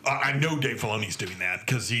 I know Dave Filoni's doing that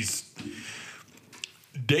because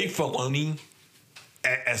Dave Filoni,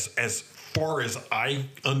 as far as I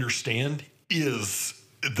understand, is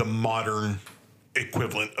the modern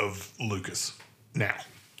equivalent of Lucas now.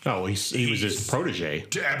 Oh, he was his protege.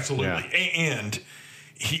 Absolutely. Yeah. And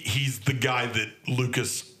he's the guy that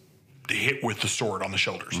Lucas hit with the sword on the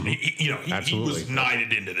shoulders. Mm-hmm. He was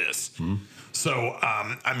knighted into this. Mm-hmm. So,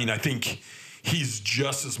 I think he's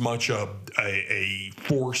just as much a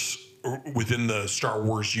force within the Star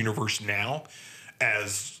Wars universe now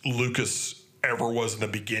as Lucas ever was in the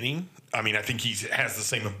beginning. I think he has the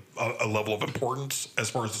same a level of importance as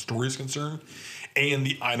far as the story is concerned, and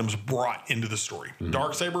the items brought into the story. Mm-hmm.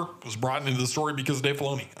 Darksaber was brought into the story because of Dave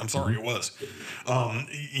Filoni. I'm sorry, it was.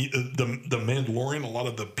 The Mandalorian, a lot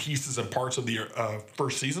of the pieces and parts of the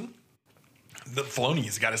first season, the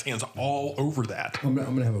Filoni's got his hands all over that. I'm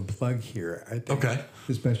going to have a plug here. I think, okay.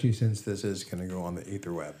 Especially since this is going to go on the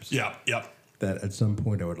etherwebs. Yeah. That at some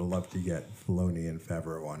point I would love to get Filoni and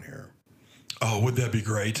Favreau on here. Oh, would that be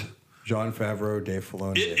great? Jon Favreau, Dave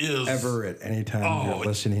Filoni. Ever at any time you're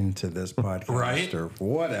listening to this podcast or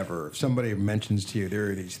whatever, if somebody mentions to you there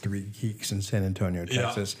are these 3 geeks in San Antonio,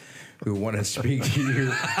 Texas, who want to speak to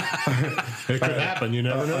you. It could happen. You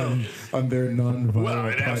never know. On their non-viral Well,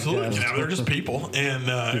 it absolutely. podcast. You know, they're just people, and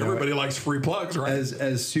everybody likes free plugs, right?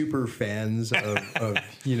 As super fans of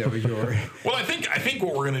your. Well, I think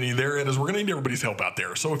what we're going to need there is we're going to need everybody's help out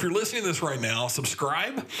there. So if you're listening to this right now,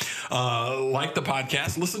 subscribe, like the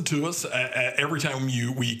podcast, listen to us every time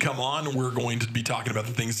we come on. We're going to be talking about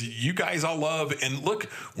the things that you guys all love. And look,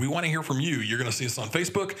 we want to hear from you. You're going to see us on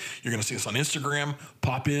Facebook. You're going to see us on Instagram.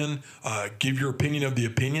 Pop in, give your opinion of the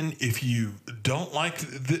opinion. If you don't like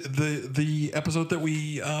the episode that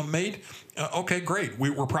we made, okay, great.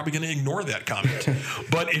 We're probably going to ignore that comment.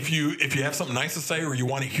 But if you have something nice to say or you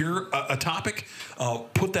want to hear a topic,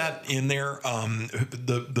 put that in there.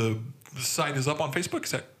 The site is up on Facebook.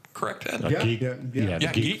 Is that correct, Ed? Geek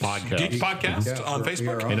Podcast. Geek Podcast on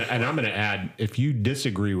Facebook. And I'm going to add, if you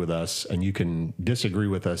disagree with us, and you can disagree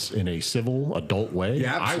with us in a civil, adult way,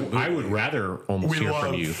 I would rather almost hear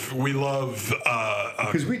from you. We love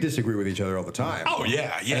because we disagree with each other all the time. Oh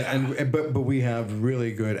yeah. But we have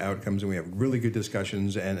really good outcomes and we have really good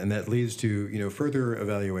discussions, and that leads to further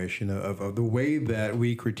evaluation of the way that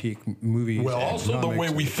we critique movies. Well, and also the way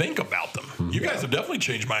comics. we think about them. You guys have definitely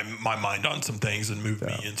changed my mind on some things and moved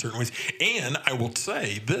me in certain ways. And I will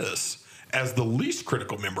say this, as the least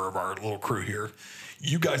critical member of our little crew here,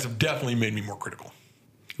 you guys have definitely made me more critical.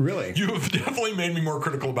 Really? You have definitely made me more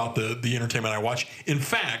critical about the entertainment I watch. In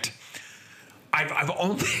fact, I've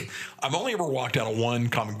only ever walked out of one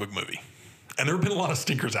comic book movie. And there have been a lot of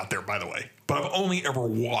stinkers out there, by the way. But I've only ever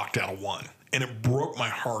walked out of one. And it broke my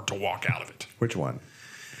heart to walk out of it. Which one?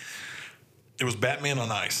 It was Batman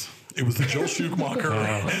on Ice. It was the Joel Schumacher,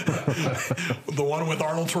 the one with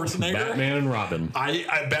Arnold Schwarzenegger. Batman and Robin.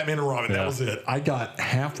 Batman and Robin. That was it. I got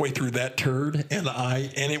halfway through that turd,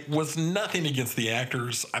 and it was nothing against the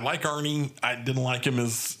actors. I like Arnie. I didn't like him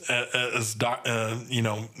as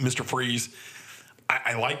Mr. Freeze.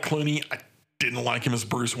 I like Clooney. I didn't like him as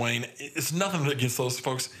Bruce Wayne. It's nothing against those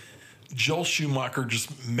folks. Joel Schumacher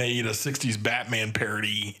just made a 60s Batman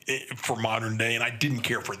parody for modern day, and I didn't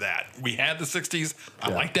care for that. We had the 60s. I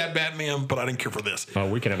liked that Batman, but I didn't care for this. Oh,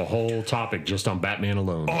 we can have a whole topic just on Batman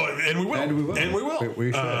alone. Oh, and we will. And we will.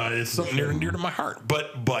 We should. It's something near and dear to my heart.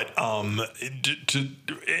 But the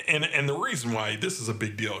reason why this is a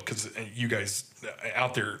big deal, because you guys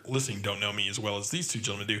out there listening don't know me as well as these two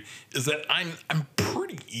gentlemen do, is that I'm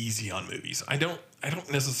pretty easy on movies. I don't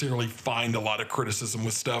necessarily find a lot of criticism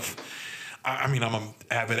with stuff. I mean, I'm an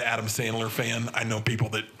avid Adam Sandler fan. I know people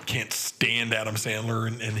that can't stand Adam Sandler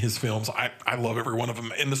and his films. I love every one of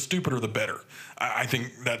them. And the stupider, the better. I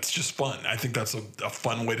think that's just fun. I think that's a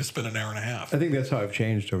fun way to spend an hour and a half. I think that's how I've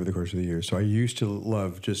changed over the course of the years. So I used to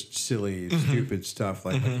love just silly, stupid stuff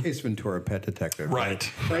like Ace Ventura, Pet Detective.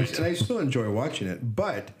 Right. And I still enjoy watching it,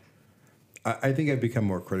 but I think I've become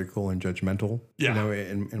more critical and judgmental,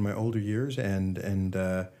 in my older years, and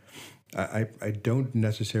I don't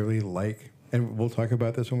necessarily like, and we'll talk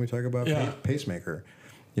about this when we talk about Pacemaker.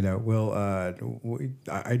 I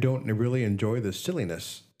don't really enjoy the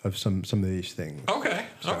silliness of some of these things. Okay.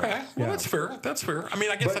 Well, that's fair. I mean,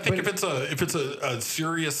 I guess if it's a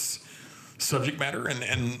serious subject matter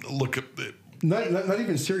and look at the. Not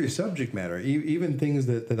even serious subject matter. Even things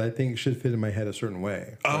that I think should fit in my head a certain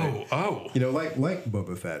way. Right? Like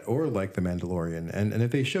Boba Fett or like The Mandalorian. And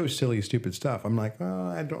if they show silly, stupid stuff, I'm like, oh,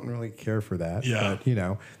 I don't really care for that. Yeah.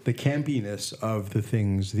 But, the campiness of the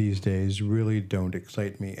things these days really don't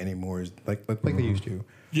excite me anymore like they used to.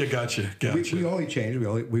 Yeah, gotcha. We all change. We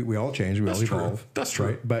all change. We all evolve. That's true.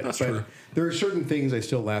 Right? But there are certain things I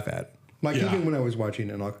still laugh at. Like even when I was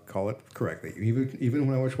watching, and I'll call it correctly, even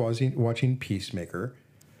when I was watching Peacemaker,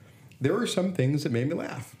 there were some things that made me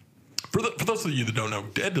laugh. For those of you that don't know,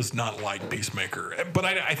 Ed does not like Peacemaker, but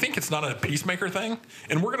I think it's not a Peacemaker thing,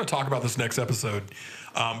 and we're going to talk about this next episode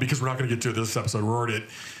because we're not going to get to this episode. We're already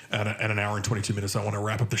at an hour and 22 minutes. I want to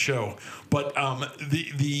wrap up the show, but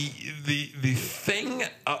the thing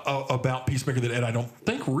about Peacemaker that Ed I don't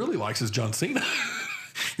think really likes is John Cena.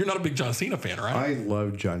 You're not a big John Cena fan, right? I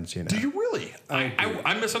love John Cena. Do you really?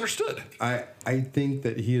 I misunderstood. I think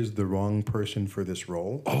that he is the wrong person for this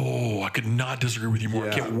role. Oh, I could not disagree with you more.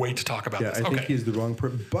 I can't wait to talk about this. I think he's the wrong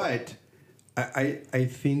person. But I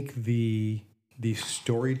think the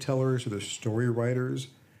storytellers or the story writers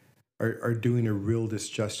are doing a real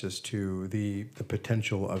disjustice to the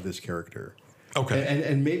potential of this character. Okay.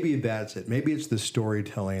 And maybe that's it. Maybe it's the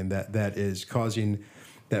storytelling that is causing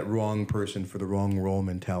that wrong person for the wrong role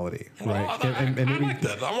mentality, right? I like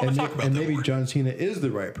that. I want to talk about that. And maybe John Cena is the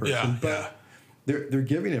right person, They're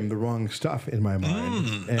giving him the wrong stuff in my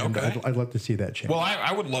mind, and okay. I'd love to see that change. Well,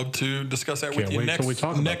 I would love to discuss that with you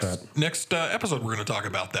next episode. We're going to talk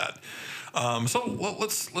about that. So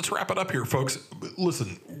let's wrap it up here, folks.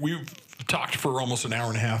 Listen, we've talked for almost an hour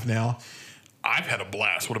and a half now. I've had a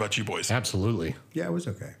blast. What about you boys? Absolutely. Yeah, it was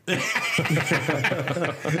okay. No,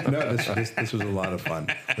 this was a lot of fun.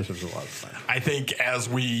 I think as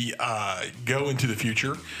we go into the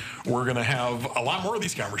future, we're going to have a lot more of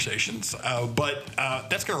these conversations. But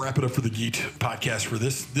that's going to wrap it up for the Geet podcast for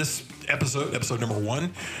this episode number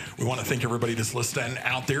 1. We want to thank everybody that's listening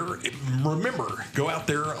out there. Remember, go out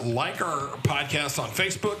there, like our podcast on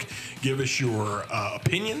Facebook, give us your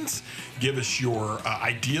opinions, give us your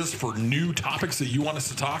ideas for new topics that you want us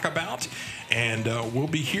to talk about, and we'll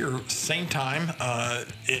be here same time,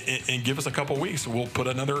 and give us a couple weeks. We'll put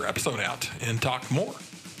another episode out and talk more.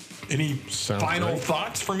 Any final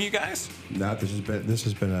thoughts from you guys? No, this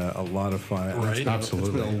has been a lot of fun. Right,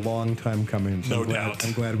 absolutely. It's been a long time coming. So No doubt.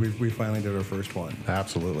 I'm glad we finally did our first one.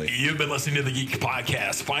 Absolutely. You've been listening to the Geek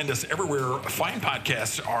Podcast. Find us everywhere fine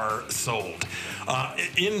podcasts are sold.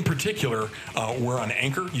 In particular, we're on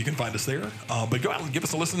Anchor. You can find us there. But go out and give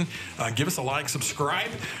us a listen. Give us a like,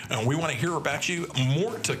 subscribe. We want to hear about you.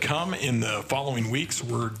 More to come in the following weeks.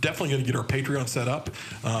 We're definitely going to get our Patreon set up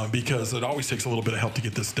because it always takes a little bit of help to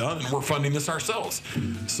get this done, and we're funding this ourselves.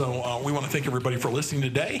 So we want to thank everybody for listening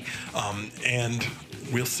today, and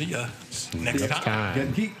we'll see you next time.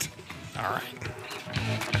 Get geeked. All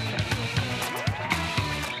right.